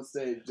get you on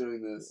stage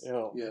doing this.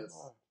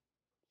 Yes.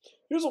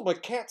 Here's what my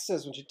cat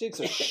says when she takes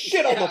a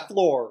shit on the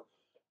floor.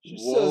 She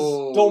says,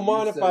 "Don't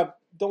mind if I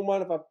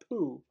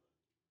poo."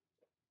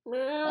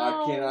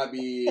 I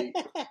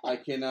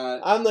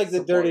cannot. I'm like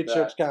the dirty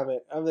church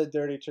comic. I'm the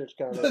dirty church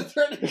comic.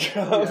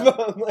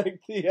 I'm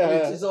like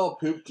it's just all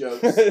poop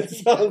jokes.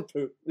 It's all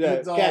poop. Yeah,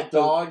 it's all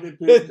dog and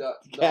poop.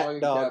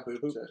 Dog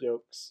poop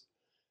jokes.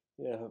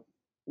 Yeah.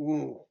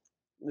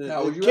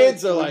 Now, the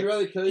kids are like,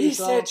 he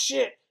said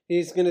shit.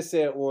 He's gonna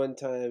say it one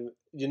time.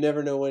 You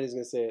never know when he's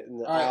gonna say it in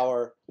the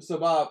hour. So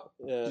Bob,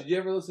 did you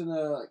ever listen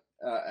to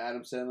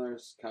Adam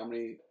Sandler's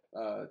comedy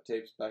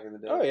tapes back in the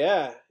day? Oh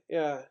yeah.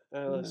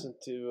 I listened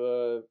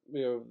to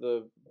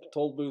the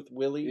Toll Booth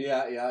Willie.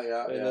 Yeah.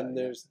 And then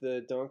there's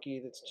the donkey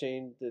that's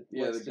chained. The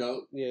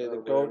goat. Yeah, the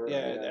goat.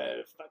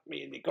 Fuck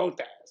me in the goat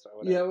ass.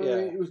 Or whatever.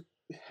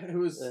 It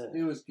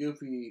was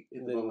goofy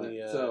in the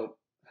moment. So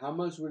how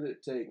much would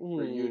it take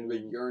for you to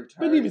make your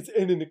entire? My name is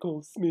Anna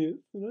Nicole Smith,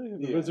 and I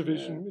have a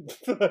reservation.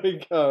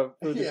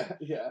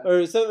 Yeah.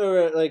 Or something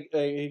where like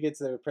he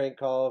gets a prank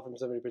call from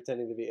somebody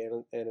pretending to be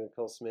Anna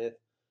Nicole Smith.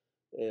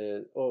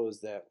 And what was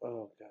that?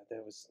 Oh god,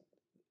 it was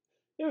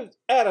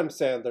Adam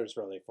Sandler's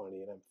really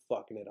funny, and I'm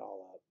fucking it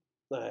all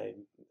up.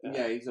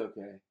 Yeah, he's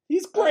okay.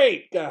 He's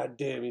great. God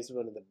damn, he's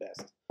one of the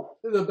best.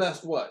 The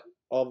best what?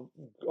 Of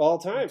all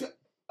time.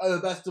 The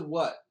best of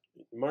what?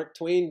 Mark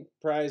Twain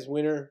Prize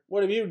winner.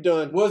 What have you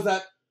done? Was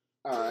that?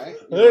 All right.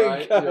 You're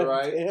right. You're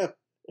right. Damn.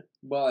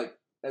 But like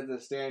as a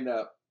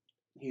stand-up,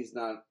 he's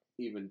not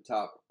even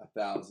top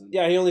 1,000.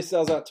 Yeah, he only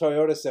sells out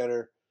Toyota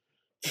Center.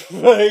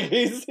 Like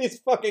he's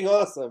fucking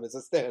awesome as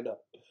a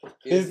stand-up.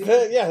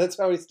 Yeah, that's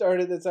how he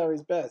started. That's how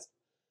he's best.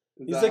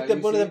 He's like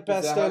one of the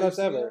best stand-ups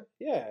ever.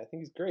 Yeah, I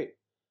think he's great.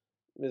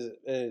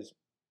 Is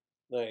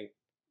like,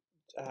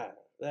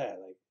 like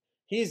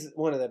he's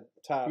one of the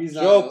top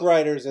joke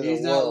writers in the world.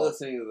 He's not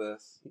listening to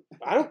this.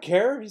 I don't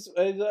care. You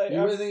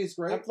really think he's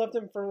great? I've loved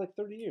him for like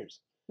 30 years.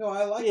 No,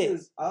 I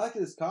like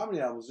his comedy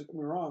albums. Don't get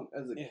me wrong.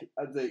 As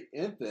an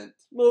infant,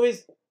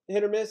 movies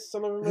hit or miss.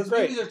 Some of them are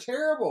great. Movies are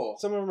terrible.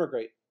 Some of them are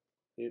great.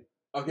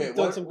 Okay, he's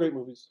done some great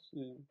movies.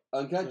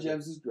 Uncut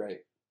Gems is great.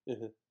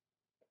 Mm-hmm.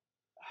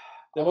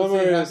 The one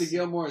where Happy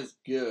Gilmore is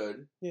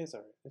good. Yeah, it's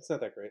alright. It's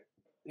not that great.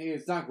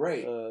 It's not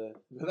great.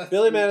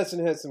 Billy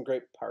Madison has some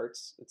great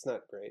parts. It's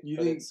not great. You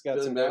think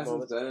Billy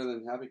Madison's better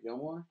than Happy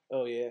Gilmore?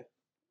 Oh yeah,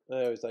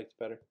 I always liked it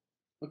better.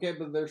 Okay,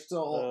 but they're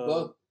still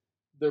both.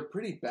 They're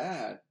pretty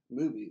bad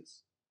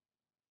movies.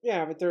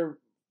 Yeah, but they're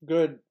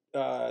good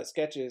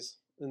sketches,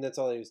 and that's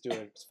all he was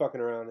doing. Just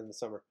fucking around in the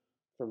summer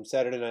from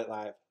Saturday Night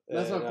Live.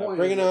 That's my point.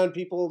 Bringing on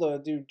people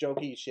to do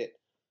jokey shit.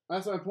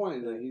 That's my point.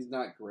 Is that he's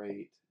not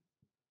great.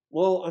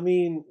 Well, I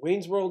mean,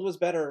 Wayne's World was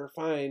better,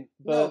 fine,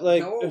 but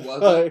no, it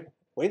wasn't.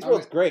 Wayne's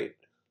World's great.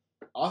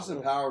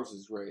 Austin Powers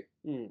is great.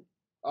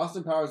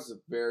 Austin Powers is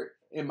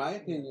in my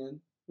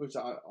opinion, which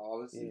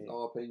obviously is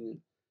all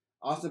opinion.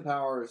 Austin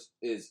Powers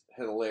is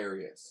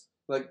hilarious.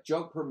 Like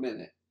joke per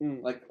minute.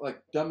 Like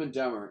Dumb and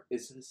Dumber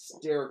is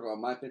hysterical.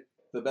 In my opinion,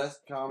 the best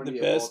comedy.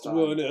 The best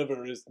one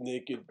ever is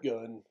Naked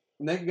Gun.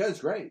 Naked Gun's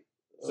great.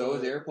 So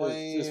is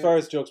Airplane. As far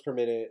as jokes per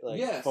minute,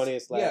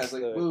 funniest laughs. Yeah, it's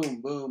like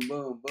boom, boom,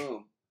 boom,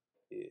 boom.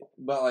 Yeah.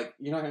 But like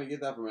you're not gonna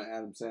get that from an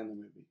Adam Sandler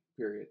movie.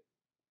 Period.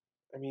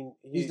 I mean,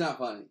 he's not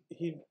funny.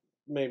 He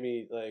made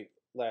me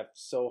laugh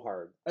so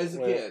hard as a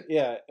kid.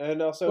 Yeah,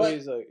 and also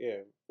he's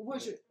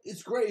Which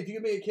it's great if you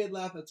can make a kid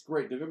laugh. That's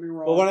great. Don't get me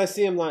wrong. But when I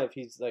see him live,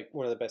 he's like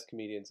one of the best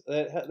comedians.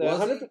 The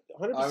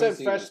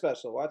 100% Fresh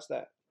special. Watch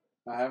that.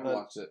 I haven't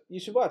watched it.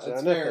 You should watch it.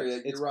 That's on fair.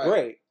 Netflix. It's right.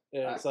 great.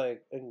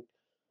 And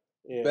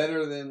it's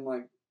better than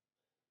like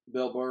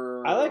Bill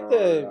Burr. I like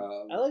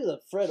the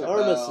Fred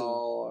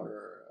Armisen.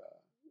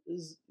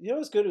 You know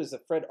what's good is the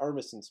Fred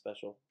Armisen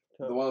special.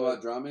 The one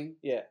about drumming.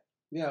 Yeah.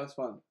 Yeah, it was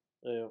fun.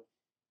 Yeah.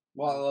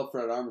 Well, I love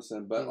Fred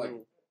Armisen, but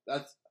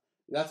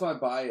that's my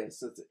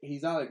bias.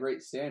 He's not a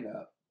great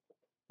stand-up,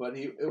 but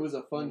it was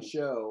a fun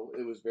show.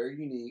 It was very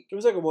unique. It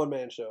was like a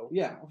one-man show.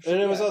 Yeah, and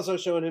it was also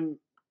showing him.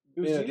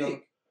 It was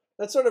unique.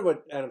 That's sort of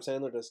what Adam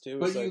Sandler does too.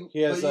 But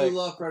he has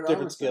love Fred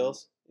different Armisen.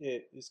 skills. Yeah,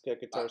 he's got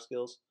guitar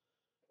skills.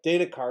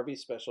 Dana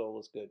Carvey's special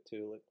was good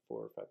too, like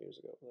 4 or 5 years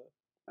ago.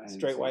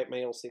 Straight White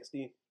Male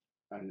 60.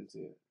 I didn't see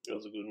it. That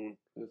was a good one.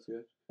 That's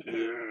good.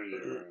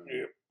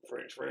 Yeah.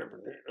 French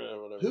whatever.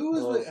 Who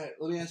was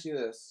let me ask you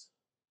this.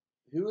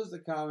 Who was the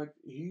comic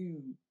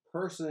you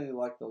personally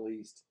liked the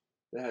least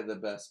that had the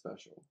best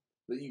special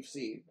that you've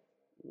seen?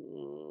 I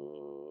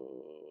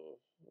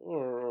don't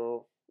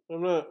know.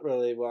 I'm not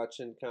really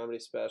watching comedy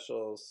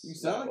specials. You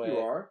sound like you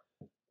are.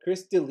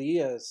 Chris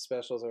D'Elia's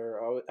specials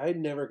are always... I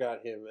never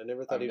got him. I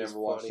never thought he was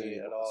funny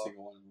at all.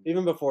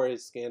 Even before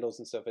his scandals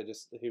and stuff, he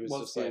was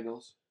just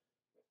scandals?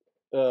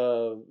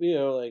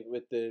 Like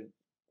with the,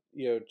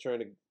 trying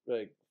to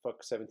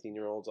fuck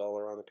 17-year-olds all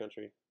around the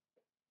country.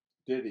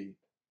 Did he?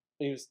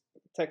 He was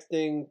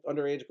texting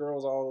underage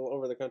girls all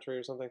over the country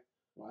or something.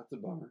 Well, that's a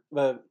bummer.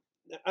 But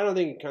I don't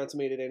think he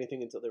consummated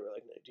anything until they were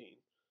like 19.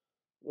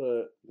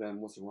 But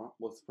then what's the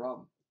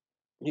problem?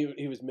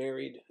 He was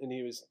married and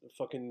he was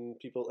fucking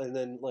people and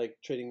then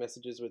trading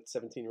messages with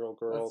 17-year-old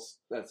girls.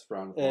 That's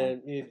frowned upon.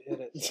 And he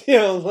had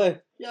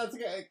that's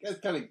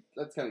kind of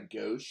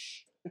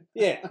gauche.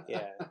 Yeah.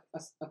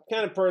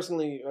 Kind of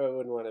personally, I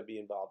wouldn't want to be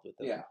involved with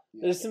them. Yeah.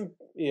 There's some,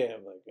 I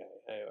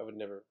would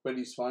never. But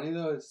he's funny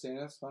though. His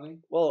stand-up's funny.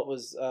 Well, it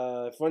was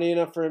funny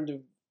enough for him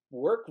to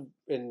work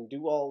and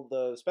do all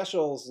the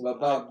specials. But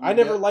Bob, I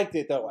never liked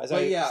it though, as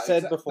I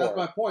said before. That's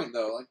my point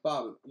though. Like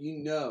Bob,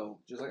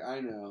 just like I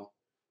know,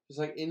 just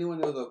like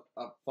anyone with a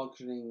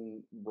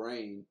functioning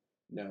brain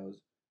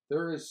knows,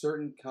 there is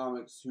certain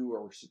comics who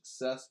are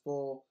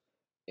successful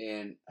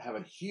and have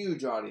a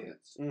huge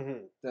audience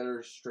that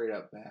are straight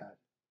up bad.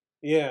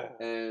 Yeah.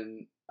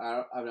 And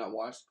I've not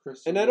watched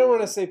Chris. And I don't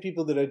want to say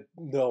people that I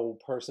know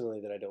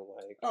personally that I don't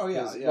like. Oh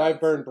yeah, yeah. Why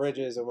burn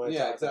bridges and why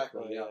talk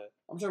exactly. Yeah.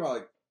 I'm talking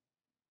about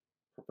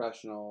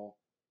professional.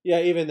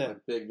 Yeah, even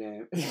that big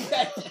name.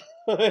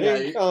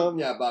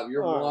 Yeah, Bob,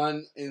 you're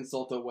one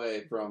insult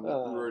away from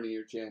ruining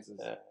your chances.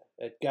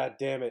 God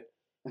damn it.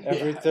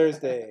 Every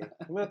Thursday.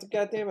 I'm out to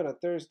goddamn it on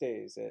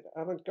Thursdays at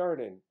Avant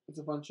Garden. It's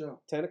a fun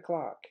show. 10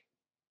 o'clock.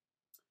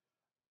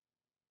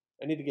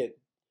 I need to get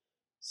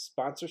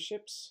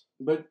sponsorships.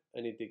 But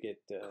I need to get...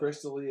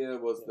 Chris D'Elia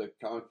was the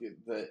comic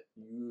that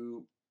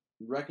you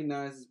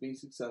recognize as being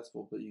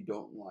successful, but you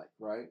don't like,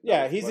 right?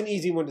 Yeah, he's an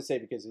easy one to say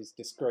because he's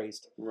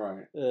disgraced.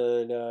 Right.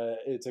 And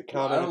it's a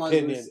common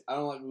opinion. I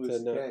don't like Louis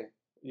C.K.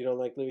 You don't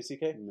like Louis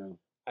C.K.? No.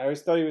 I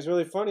always thought he was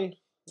really funny.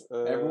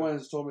 Everyone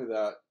has told me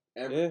that.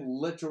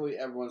 Literally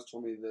everyone's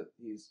told me that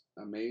he's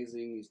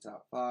amazing. He's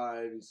top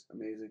 5. He's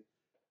amazing.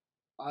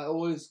 I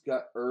always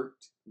got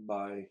irked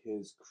by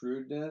his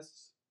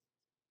crudeness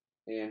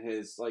and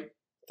his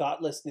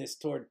thoughtlessness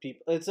toward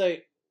people. It's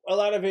like, a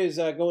lot of his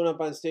going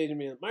up on stage and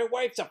being, my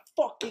wife's a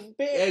fucking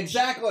bitch.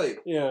 Exactly.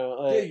 You know,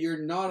 like, Dude,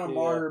 you're not a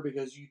martyr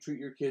because you treat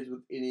your kids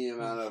with any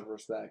amount of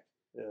respect.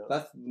 yeah.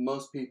 That's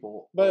most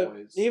people But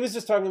always. he was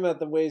just talking about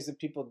the ways that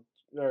people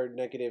are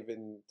negative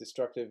and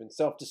destructive and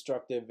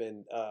self-destructive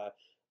and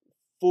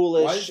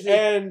foolish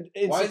and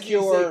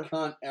insecure. Why does he say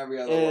cunt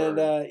every other and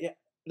word? yeah,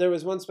 there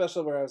was one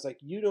special where I was like,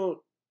 you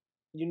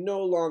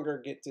no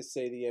longer get to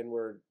say the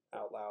N-word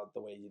out loud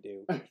the way you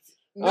do.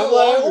 No I'm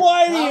like, longer.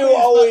 why do you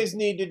always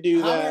need to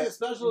do how that? How many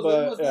specials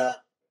But, in was that?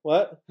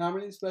 What? How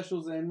many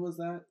specials in was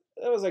that?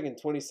 That was like in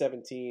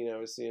 2017. I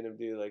was seeing him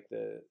do like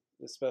the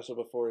special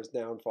before his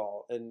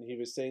downfall, and he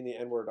was saying the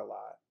N-word a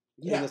lot.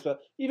 Yeah.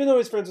 Even though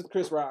he's friends with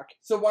Chris Rock.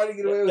 So why did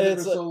he get away with it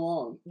for so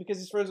long? Because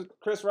he's friends with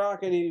Chris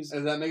Rock, and he's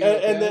Does that make it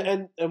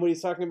okay? and what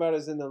he's talking about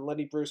is in the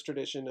Lenny Bruce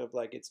tradition of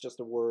like it's just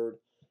a word,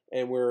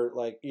 and we're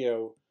like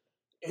Isn't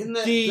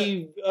that,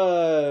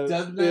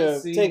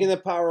 taking the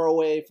power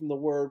away from the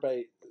word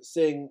by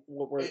saying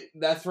what we're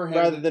that's for him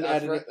rather than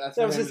adding it.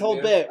 That was his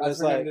whole bit. That's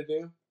for him to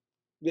do.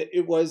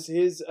 It was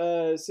his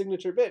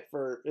signature bit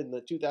in the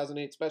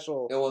 2008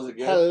 special. Was it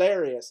good?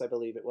 Hilarious, I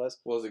believe it was.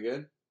 Was it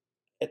good?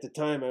 At the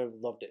time, I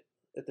loved it.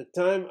 At the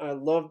time, I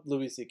loved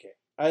Louis C.K.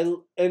 I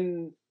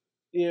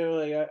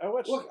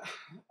watched. Look,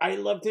 I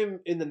loved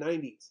him in the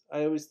 90s.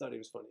 I always thought he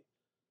was funny,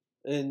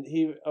 and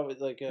he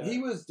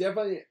was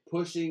definitely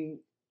pushing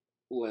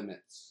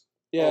limits.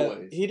 Yeah,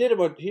 always. He did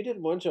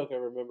one joke I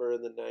remember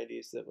in the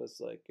 90s that was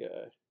like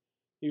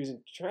he was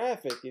in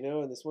traffic,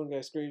 and this one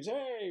guy screams,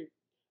 "Hey,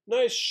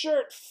 nice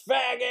shirt,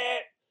 faggot!"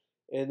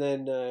 And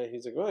then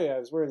he's like, "Oh yeah, I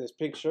was wearing this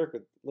pink shirt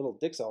with little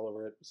dicks all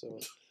over it." So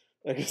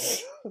I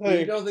guess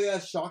you don't think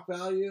that's shock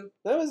value?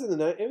 That was in the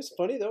night. It was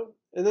funny though.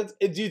 And that's.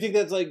 Do you think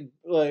that's like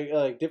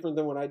different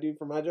than what I do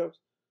for my jokes?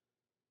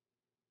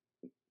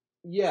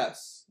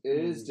 Yes, it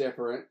is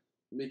different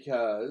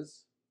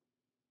because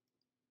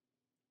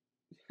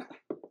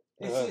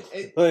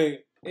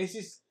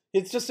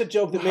it's just a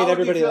joke that made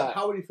everybody laugh.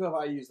 How would you feel if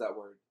I used that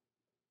word?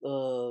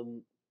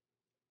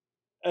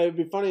 It'd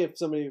be funny if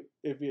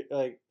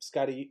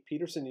Scotty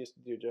Peterson used to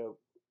do a joke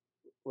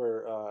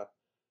where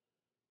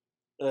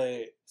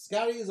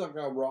Scotty is like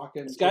a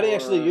rockin'. Scotty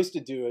actually used to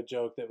do a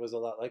joke that was a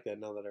lot like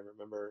that. Now that I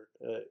remember,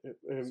 so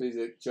he's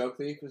a joke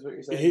thief, is what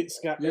you're saying?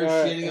 You're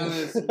shitting on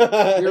his.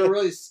 You're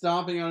really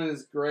stomping on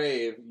his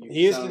grave.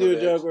 He used to do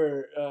a joke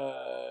where,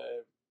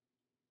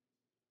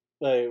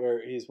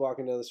 where he's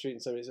walking down the street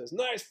and somebody says,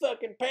 "Nice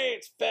fucking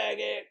pants,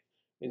 faggot,"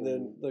 and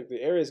then the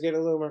area's getting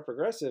a little more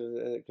progressive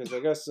because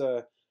I guess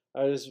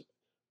I was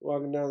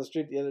walking down the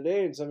street the other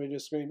day and somebody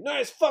just screamed,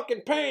 "Nice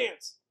fucking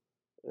pants."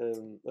 Or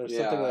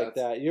something like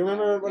that. You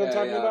remember what I'm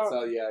talking about?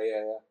 So, yeah.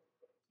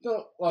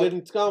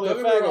 Didn't call me a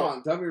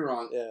faggot. Don't be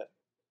wrong. Yeah.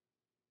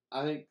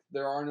 I think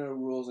there are no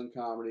rules in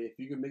comedy. If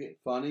you can make it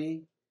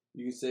funny,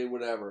 you can say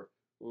whatever.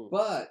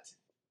 But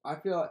I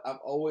feel like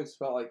I've always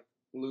felt like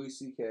Louis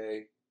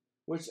C.K.,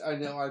 which I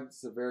know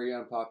it's a very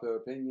unpopular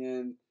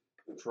opinion.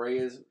 Trey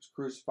has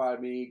crucified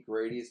me.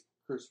 Grady's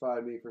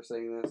crucified me for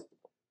saying this.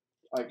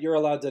 You're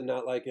allowed to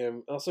not like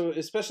him. Also,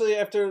 especially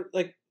after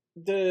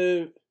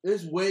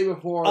it's way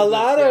before a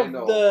lot of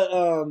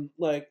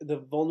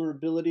the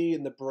vulnerability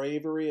and the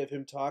bravery of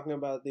him talking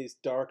about these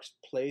dark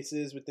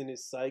places within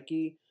his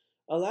psyche.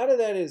 A lot of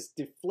that is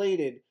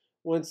deflated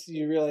once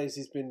you realize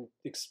he's been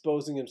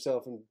exposing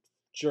himself and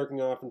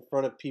jerking off in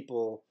front of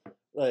people.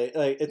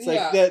 It's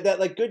like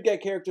that good guy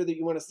character that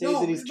you want to say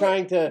that he's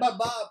trying to. But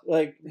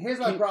Bob, here's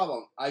my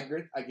problem. I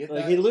get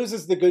that. He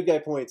loses the good guy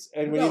points,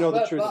 and when you know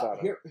the truth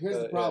about him. Here's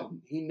the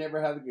problem. He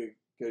never had the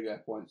good guy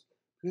points.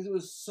 Because it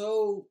was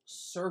so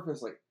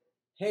surface, like,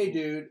 hey,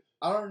 dude,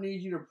 I don't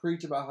need you to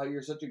preach about how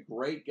you're such a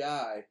great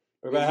guy.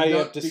 Or about how you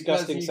have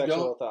disgusting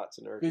sexual thoughts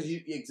and urges. Because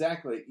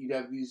you'd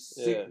have these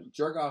sick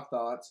jerk-off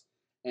thoughts,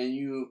 and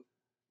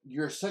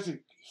you're such a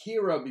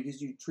hero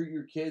because you treat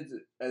your kids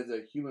as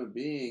a human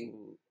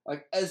being,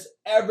 like, as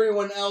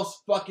everyone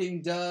else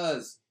fucking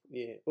does.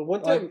 Yeah, but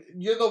one time...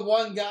 you're the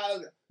one guy,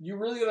 you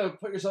really gonna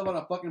put yourself on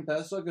a fucking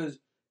pedestal because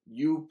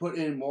you put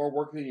in more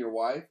work than your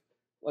wife?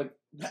 Like,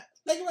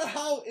 think about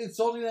how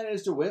insulting that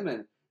is to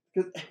women.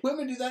 Because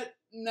women do that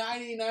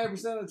 99%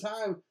 of the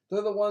time.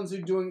 They're the ones who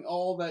are doing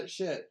all that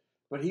shit.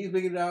 But he's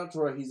making it out to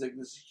where he's like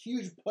this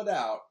huge put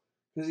out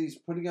because he's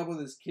putting up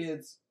with his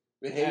kids'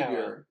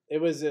 behavior. Yeah,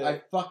 it was.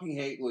 I fucking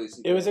hate Louis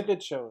C.K. It was a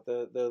good show,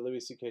 the Louis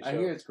C.K. show. I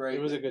hear it's great.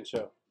 It was a good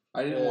show.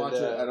 I didn't watch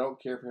it. I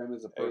don't care for him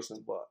as a person. I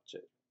used to watch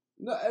it.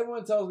 No,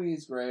 everyone tells me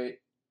he's great.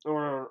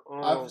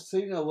 I've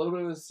seen a little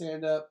bit of his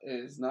stand-up.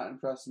 It has not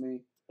impressed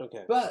me.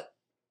 Okay. But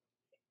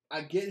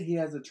I get he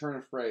has a turn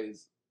of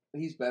phrase.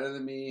 He's better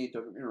than me,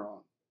 don't get me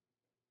wrong.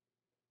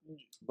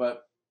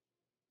 But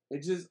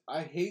it just,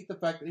 I hate the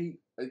fact that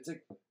it's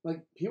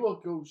like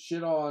people go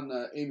shit on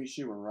Amy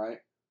Schumer, right?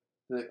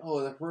 They're like,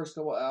 oh, the first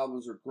couple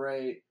albums were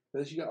great, but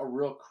then she got a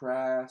real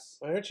crass.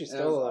 I heard she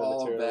stole a lot of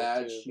material. All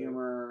bad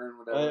humor and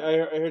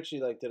whatever. I heard she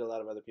did a lot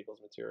of other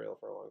people's material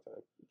for a long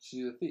time.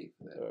 She's a thief.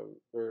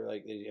 Or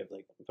you have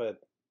but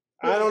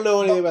I don't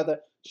know anything about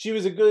that. She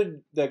was a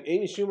good, like,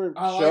 Amy Schumer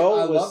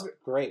show was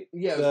great.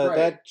 Yeah, it was great.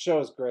 That show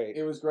was great.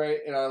 It was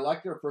great, and I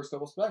liked her first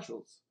couple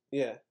specials.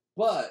 Yeah.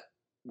 But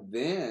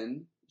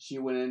then she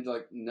went into,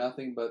 like,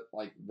 nothing but,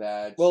 like,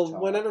 that.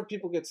 Well, whenever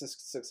people get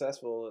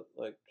successful,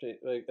 like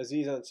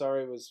Aziz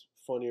Ansari was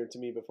funnier to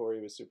me before he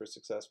was super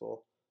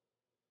successful.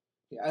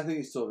 Yeah, I think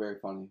he's still very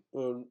funny.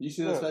 You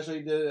see the special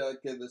he did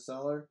at the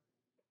Cellar?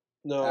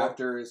 No.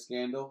 After his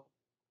scandal?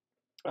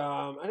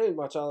 I didn't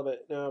watch all of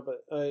it, no,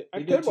 but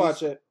I could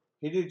watch it.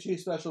 He did 2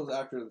 specials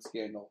after the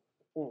scandal.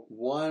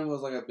 One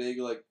was like a big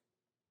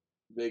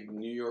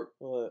New York.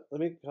 Let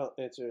me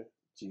answer.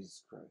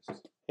 Jesus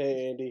Christ.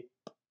 Hey, Andy.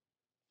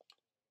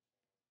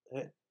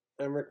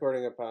 I'm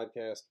recording a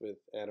podcast with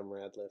Adam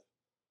Radliff.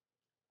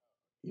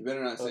 You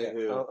better not say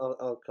who.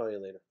 I'll call you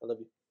later. I love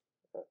you.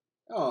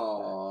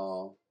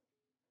 Oh.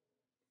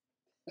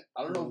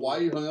 I don't know why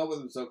you hung up with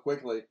him so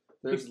quickly.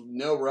 There's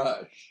no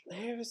rush.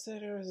 I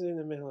said I was in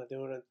the middle of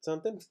doing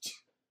something.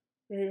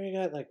 We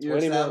got like 20 You're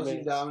more establishing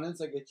minutes.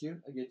 dominance. I get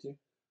you.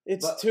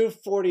 It's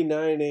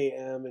 2:49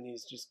 a.m. and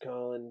he's just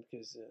calling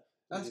because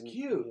that's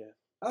cute. Yeah.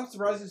 I'm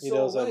surprised he's he so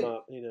knows late. I'm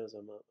up. He knows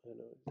I'm up. I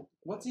know.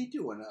 What's he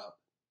doing up?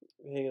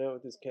 Hanging out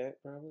with his cat,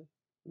 probably.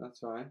 That's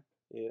fine.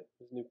 Yeah,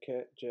 his new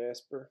cat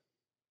Jasper.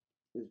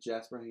 Is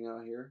Jasper hanging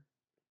out here?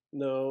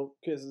 No,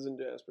 Kisses and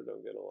Jasper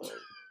don't get along.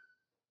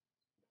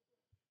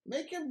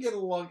 Make him get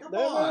along. Come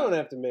on. on. We don't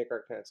have to make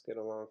our cats get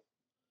along.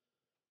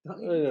 Don't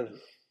I don't know.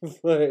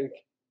 Like,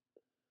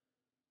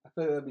 I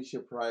feel that'd be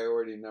your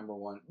priority number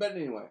 1. But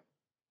anyway.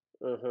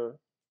 What were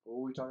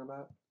we talking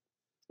about?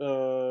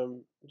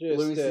 Just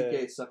Louis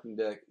C.K. sucking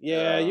dick.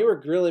 Yeah, you were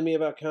grilling me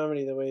about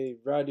comedy the way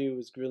Radu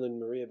was grilling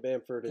Maria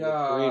Bamford in the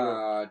green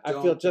room. I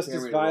feel just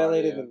as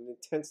violated and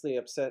intensely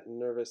upset and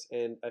nervous,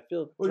 and I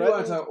feel. What do you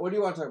want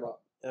to talk about?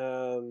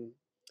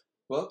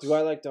 Books? Do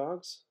I like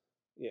dogs?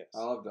 Yes.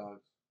 I love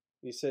dogs.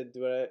 You said,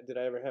 did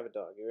I ever have a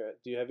dog?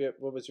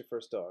 What was your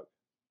first dog?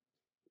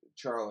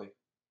 Charlie.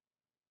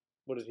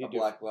 What did he do? A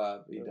black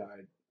lab. He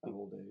died of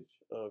old age.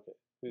 Oh, okay.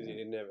 Because he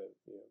didn't have a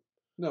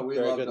no, we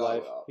very loved good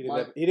dogs.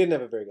 life. He didn't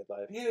have a very good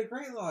life. He had a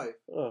great life.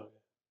 Oh.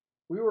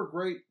 We were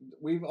great.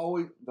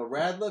 The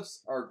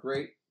Radliffs are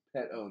great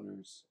pet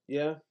owners.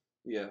 Yeah?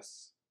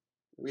 Yes.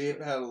 We have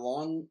had a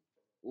long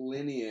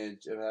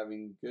lineage of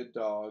having good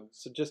dogs.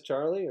 So just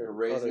Charlie or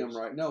raising them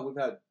right? No,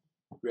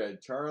 we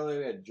had Charlie,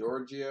 we had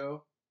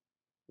Giorgio.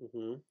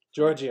 Mm-hmm.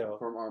 Giorgio.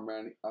 From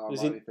Armani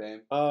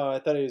fame. Oh, I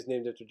thought he was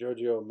named after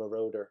Giorgio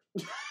Moroder.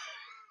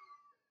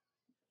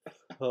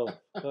 Oh,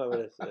 not what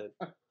I said.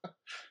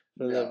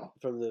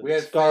 From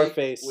the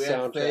Scarface soundtrack. We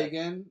had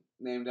Fagin,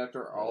 named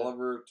after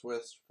Oliver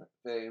Twist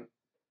fame.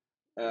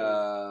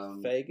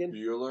 Fagin?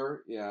 Bueller,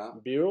 yeah.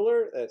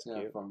 Bueller? That's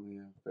cute.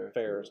 From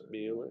Ferris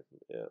Bueller,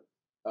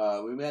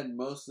 yeah. We had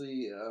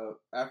mostly,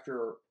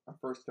 after our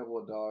first couple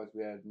of dogs,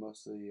 we had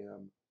mostly,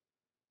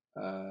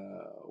 what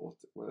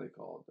are they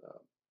called? God,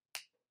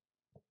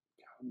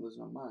 I'm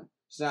losing my mind.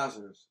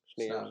 Schnauzers,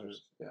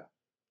 yeah.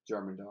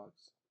 German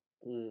dogs.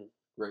 Mm.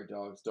 Great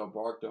dogs. Don't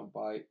bark, don't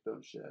bite,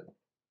 don't shed.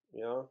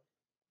 Yeah?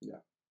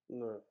 Yeah.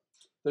 No.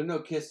 There are no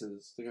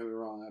kisses. Don't get me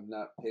wrong. I've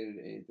not painted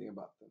anything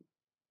about them.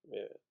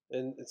 Yeah.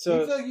 And so... Do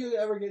you feel like you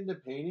ever get into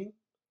painting?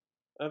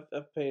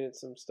 I've painted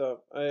some stuff.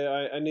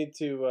 I need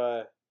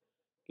to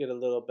get a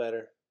little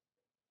better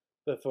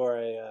before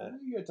I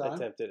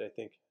attempt it, I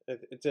think.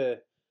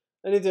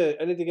 I need to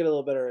get a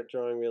little better at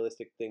drawing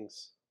realistic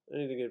things. I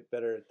need to get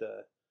better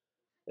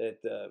at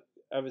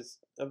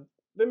I've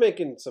been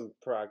making some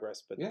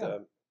progress, but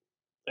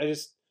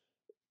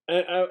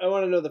I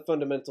want to know the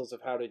fundamentals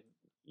of how to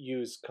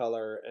use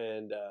color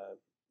and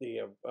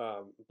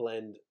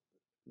blend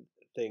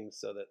things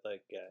so that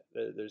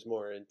there's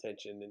more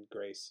intention and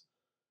grace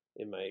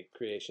in my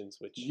creations,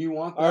 which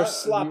are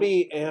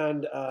sloppy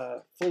and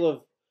full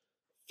of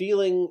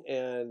feeling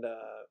and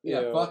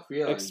fuck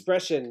feeling.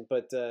 Expression,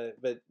 but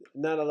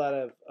not a lot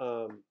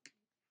of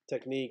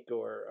technique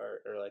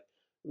or like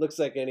looks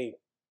like any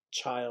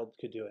child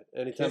could do it.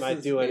 Anytime Kisses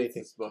I do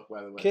anything. This book,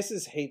 by the way.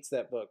 Kisses hates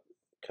that book,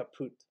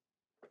 Kaput,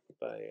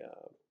 by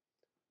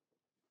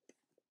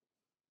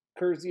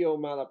Curzio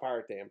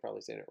Malaparte. I'm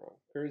probably saying it wrong.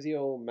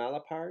 Curzio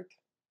Malaparte.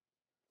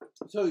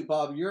 So,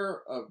 Bob,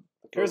 you're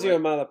Curzio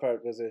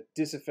Malaparte was a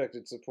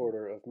disaffected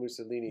supporter of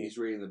Mussolini. He's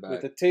reading the back.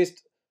 With a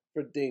taste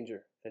for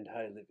danger and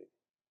high living.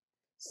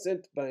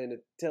 Sent by an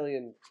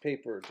Italian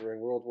paper during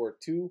World War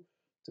II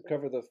to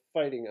cover the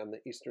fighting on the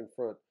Eastern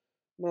Front,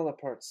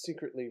 Malaparte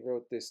secretly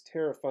wrote this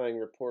terrifying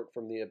report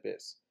from the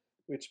abyss,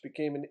 which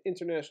became an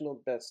international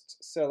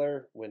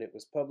bestseller when it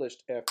was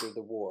published after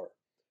the war,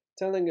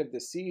 telling of the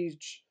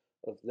siege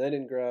of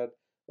Leningrad,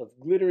 of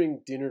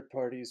glittering dinner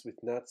parties with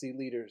Nazi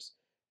leaders,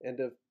 and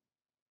of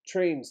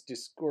trains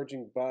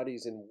disgorging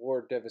bodies in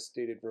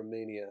war-devastated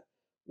Romania.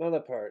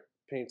 Malaparte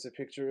paints a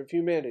picture of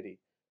humanity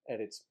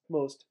at its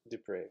most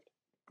depraved.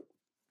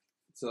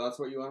 So that's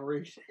what you want to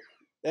read?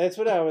 That's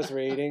what I was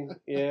reading,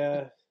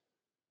 yeah.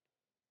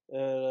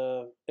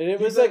 And it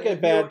was like a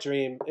bad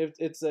dream. I've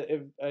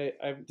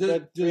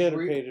read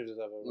 300 pages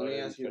of it. Let me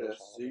ask you this.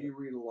 Do you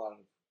read a lot of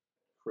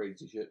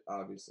crazy shit,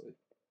 obviously.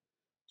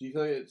 Do you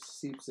feel like it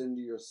seeps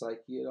into your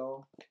psyche at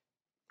all?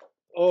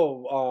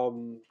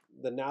 Oh,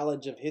 the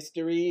knowledge of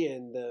history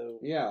and the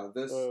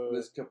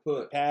this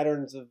kaput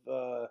patterns of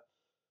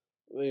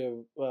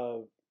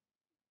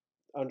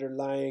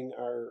underlying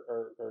our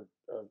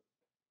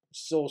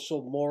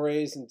social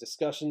mores and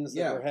discussions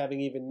that we're having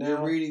even now.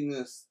 You're reading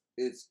this;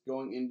 it's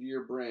going into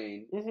your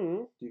brain.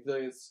 Mm-hmm. Do you feel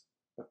like it's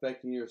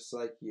affecting your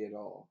psyche at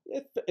all?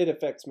 It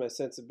affects my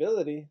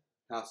sensibility.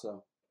 How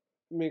so?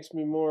 It makes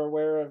me more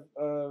aware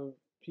of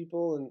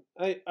people,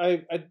 and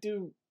I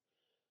do.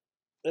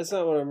 That's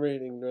not what I'm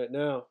reading right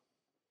now.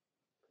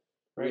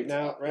 Right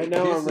now,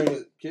 I'm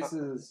reading. Kiss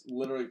is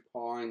literally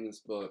pawing this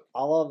book.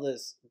 I love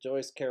this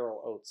Joyce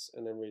Carol Oates,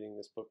 and I'm reading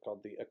this book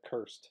called The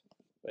Accursed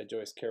by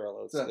Joyce Carol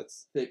Oates.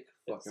 It's thick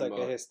fucking It's like book.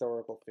 a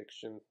historical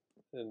fiction,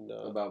 and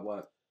about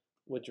what?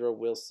 Woodrow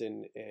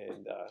Wilson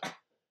and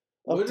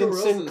Woodrow Upton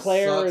Wilson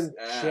Sinclair sucks and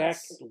ass. Jack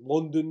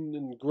London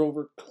and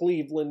Grover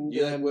Cleveland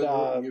You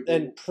like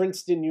and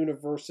Princeton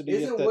University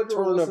Isn't at the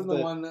Woodrow turn Wilson of the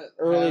the one that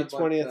early had,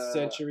 20th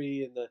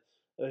century, and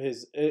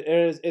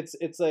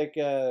it's like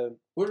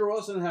Woodrow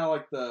Wilson had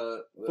like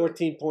the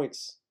 14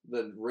 points.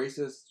 the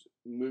racist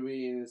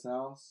movie in his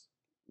house.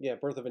 Yeah,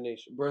 Birth of a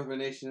Nation. Birth of a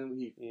Nation.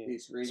 He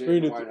screened it in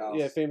Screened the it, White House.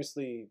 yeah,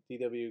 famously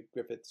D.W.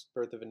 Griffith's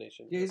Birth of a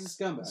Nation. Yeah, he's a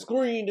scumbag.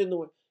 Screened in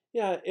the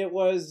yeah, it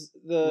was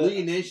the League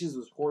of Nations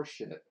was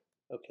horseshit.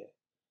 Okay.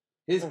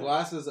 His All right.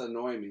 glasses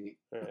annoy me.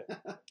 All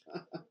right.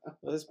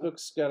 Well, this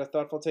book's got a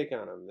thoughtful take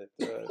on him.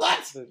 That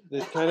What?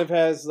 that kind of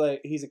has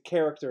like he's a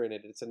character in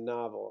it. It's a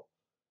novel,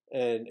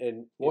 and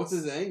What's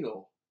it's his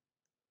angle?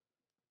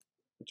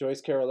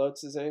 Joyce Carol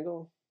Oates'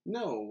 angle?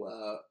 No,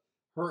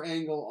 her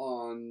angle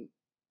on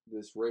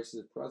this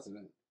racist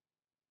president.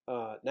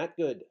 Not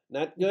good.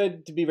 Not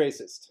good to be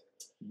racist.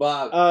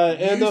 Bob,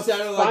 And you the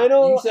sounded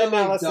final like, you sounded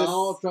analysis. like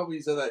Donald Trump when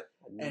you said that.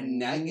 And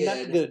not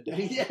good.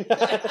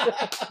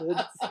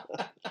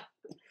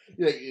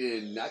 You're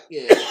like, not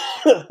good.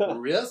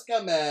 Real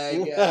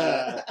scumbag.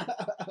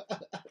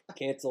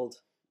 Canceled.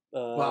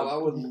 Bob, I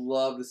would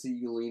love to see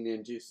you lean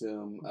into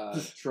some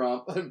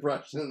Trump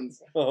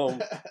impressions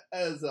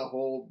as a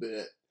whole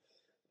bit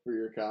for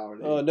your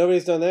comedy. Oh,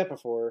 nobody's done that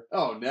before.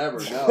 Oh, never.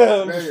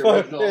 No. It's very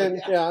original.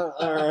 Yeah,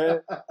 all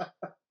right.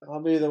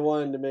 I'll be the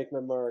one to make my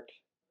mark.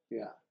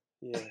 Yeah.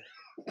 Yeah.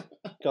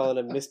 Calling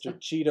him Mr.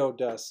 Cheeto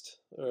Dust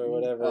or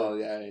whatever. Oh,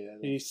 yeah.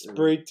 He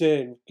sprayed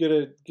tan. Get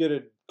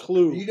a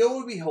clue. You know what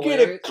would be hilarious?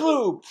 Get a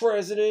clue,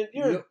 President.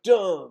 You're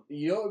dumb.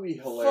 You know what would be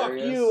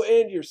hilarious? Fuck you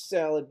and your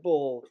salad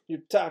bowl. Your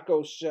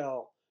taco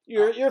shell.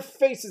 Your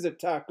face is a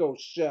taco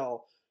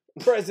shell.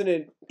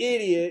 President,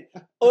 idiot,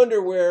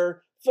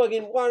 underwear.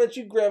 Fucking, why don't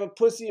you grab a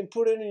pussy and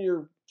put it in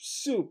your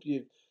soup?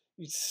 You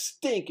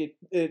stink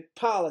at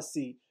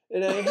policy.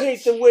 And I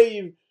hate the way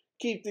you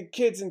keep the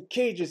kids in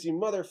cages, you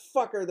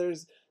motherfucker.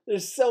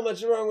 There's so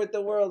much wrong with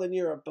the world and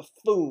you're a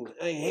buffoon.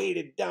 I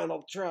hated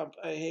Donald Trump.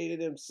 I hated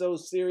him so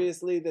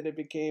seriously that it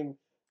became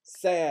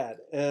sad.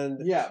 And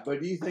yeah,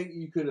 but do you think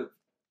you could have,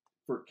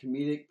 for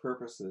comedic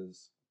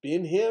purposes,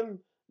 been him?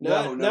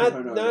 Not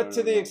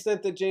to the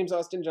extent that James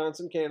Austin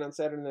Johnson can on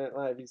Saturday Night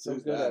Live. He's so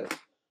good at it.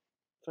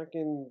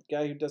 Fucking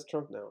guy who does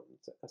Trump now.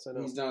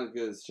 He's not as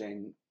good as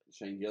Shane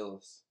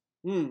Gillis.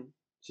 Hmm.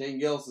 Shane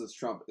Gillis'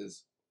 Trump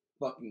is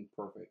fucking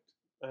perfect.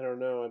 I don't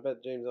know. I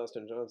bet James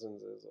Austin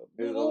Johnson's is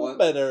a Is little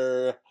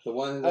better. The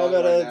one who's I on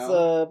bet right it's now?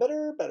 a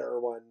better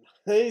one.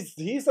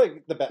 He's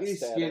like the best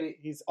He's at skinny. it.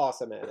 He's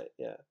awesome at it.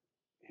 Yeah.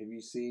 Have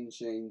you seen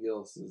Shane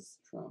Gillis'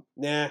 Trump?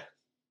 Nah.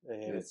 I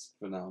haven't. It's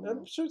phenomenal.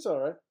 I'm sure it's all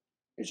right.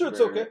 I'm sure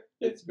it's okay.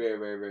 It's very,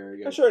 very, very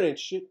good. I'm sure it ain't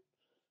shit.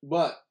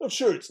 But I'm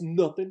sure it's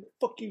nothing.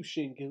 Fuck you,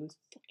 Shane Gillis.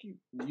 Fuck you.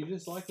 You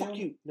just like Fuck him?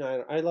 you.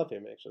 No, I love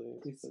him actually.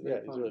 He's He's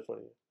very funny. really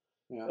funny.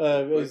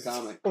 Yeah, great He's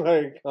comic.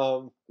 Like,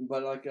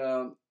 But like,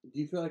 do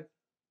you feel like,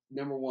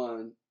 number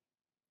one,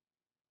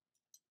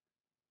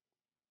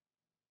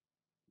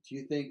 do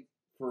you think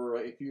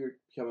if you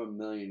become a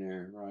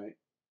millionaire, right,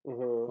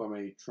 from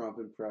a Trump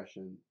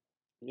impression,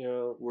 yeah,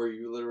 where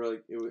you literally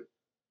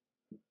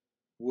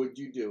would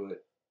you do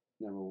it?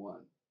 Number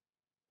one,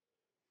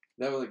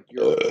 that was like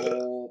your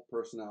whole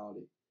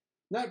personality,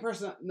 not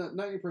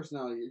your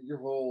personality, your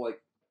whole like.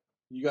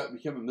 You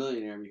become a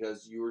millionaire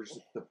because you were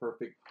just the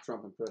perfect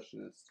Trump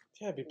impressionist.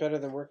 yeah, it'd be better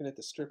than working at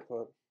the strip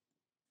club.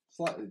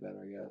 Slightly better,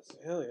 I guess.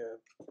 Hell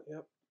yeah.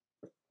 Yep.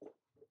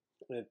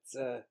 It's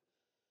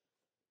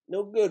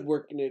no good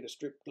working at a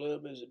strip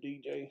club as a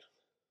DJ.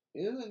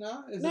 Is it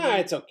not?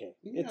 It's okay.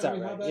 Yeah, It's I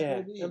mean, all how right. bad Yeah,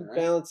 could it be, I'm right?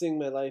 balancing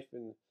my life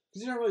and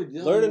Because you're not really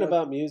dealing learning with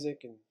about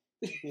music and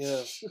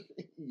yeah.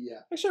 yeah.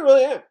 Actually, I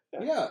really am.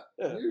 Yeah.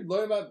 Yeah. You're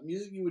learning about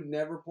music you would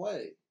never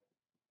play.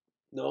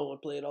 No, I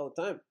play it all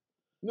the time.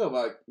 No,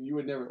 but like, you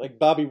would never. Like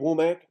Bobby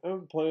Womack,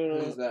 I'm playing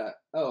Who's that?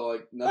 Oh,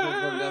 like nothing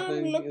for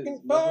nothing. I'm looking is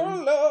for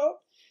nothing? love.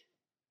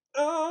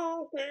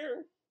 Oh,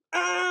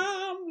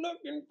 I'm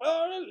looking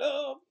for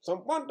love.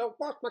 Someone to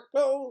wash my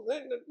clothes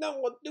and no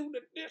one do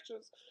the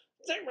dishes.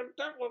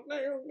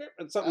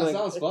 Something That like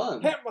sounds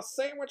fun. Have my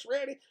sandwich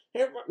ready.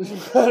 I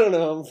don't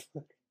know.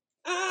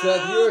 So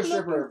if you're a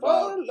stripper,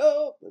 Bob,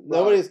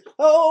 nobody's.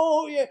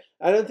 Oh yeah,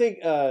 I don't think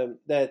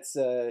that's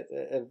a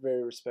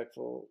very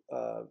respectful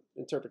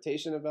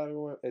interpretation of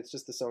everyone. It's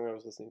just the song I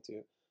was listening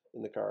to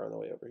in the car on the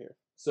way over here.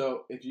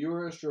 So if you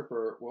were a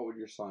stripper, what would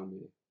your song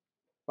be?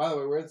 By the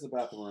way, where's the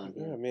bathroom around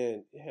here? Oh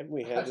man, haven't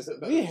we had this?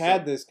 I We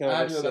had so- this I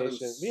had to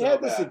conversation. so We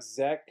had this bad.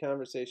 exact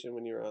conversation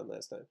when you were on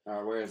last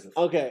time. Where is it?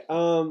 Okay,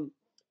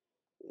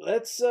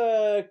 let's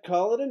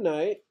call it a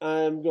night.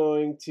 I'm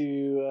going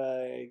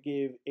to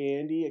give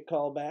Andy a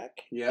call back.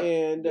 Yep,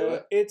 and do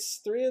it. it's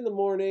 3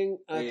 a.m.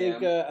 I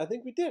AM.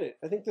 think we did it.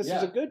 I think this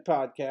was Yeah. a good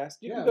podcast.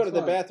 You Yeah, can go it's to the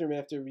fun. bathroom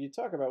after you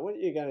talk about what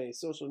you got. Any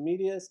social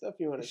media stuff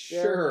you want to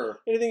share? Sure.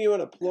 Anything you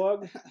want to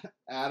plug?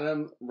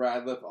 Adam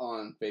Radliff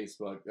on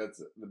Facebook.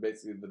 That's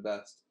basically the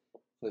best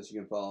place you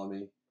can follow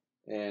me.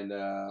 And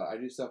I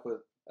do stuff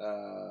with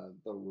The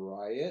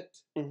Riot,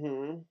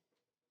 Mm-hmm.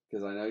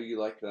 because I know you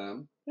like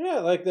them. Yeah, I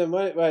like them.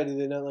 Why do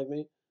they not like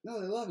me?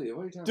 No, they love you.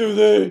 What are you talking Do about?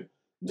 they?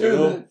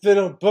 Do They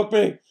don't book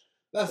me.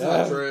 That's Yeah.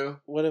 not true.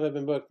 When have I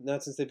been booked?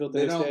 Not since they built the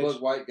They new don't stage.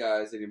 book white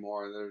guys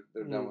anymore.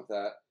 They're done Mhm. with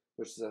that.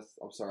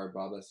 I'm sorry,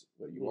 Bob. That's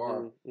what you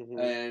are. Mhm.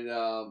 And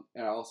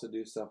I also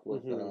do stuff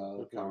with the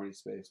Mhm. comedy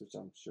space, which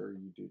I'm sure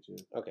you do too.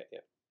 Okay, yeah.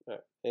 All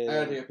right. I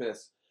gotta take a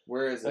piss.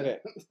 Where is it? Okay,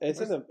 it's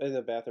in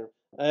the bathroom.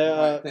 All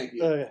right, thank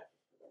you. Okay.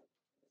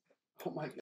 Oh my god.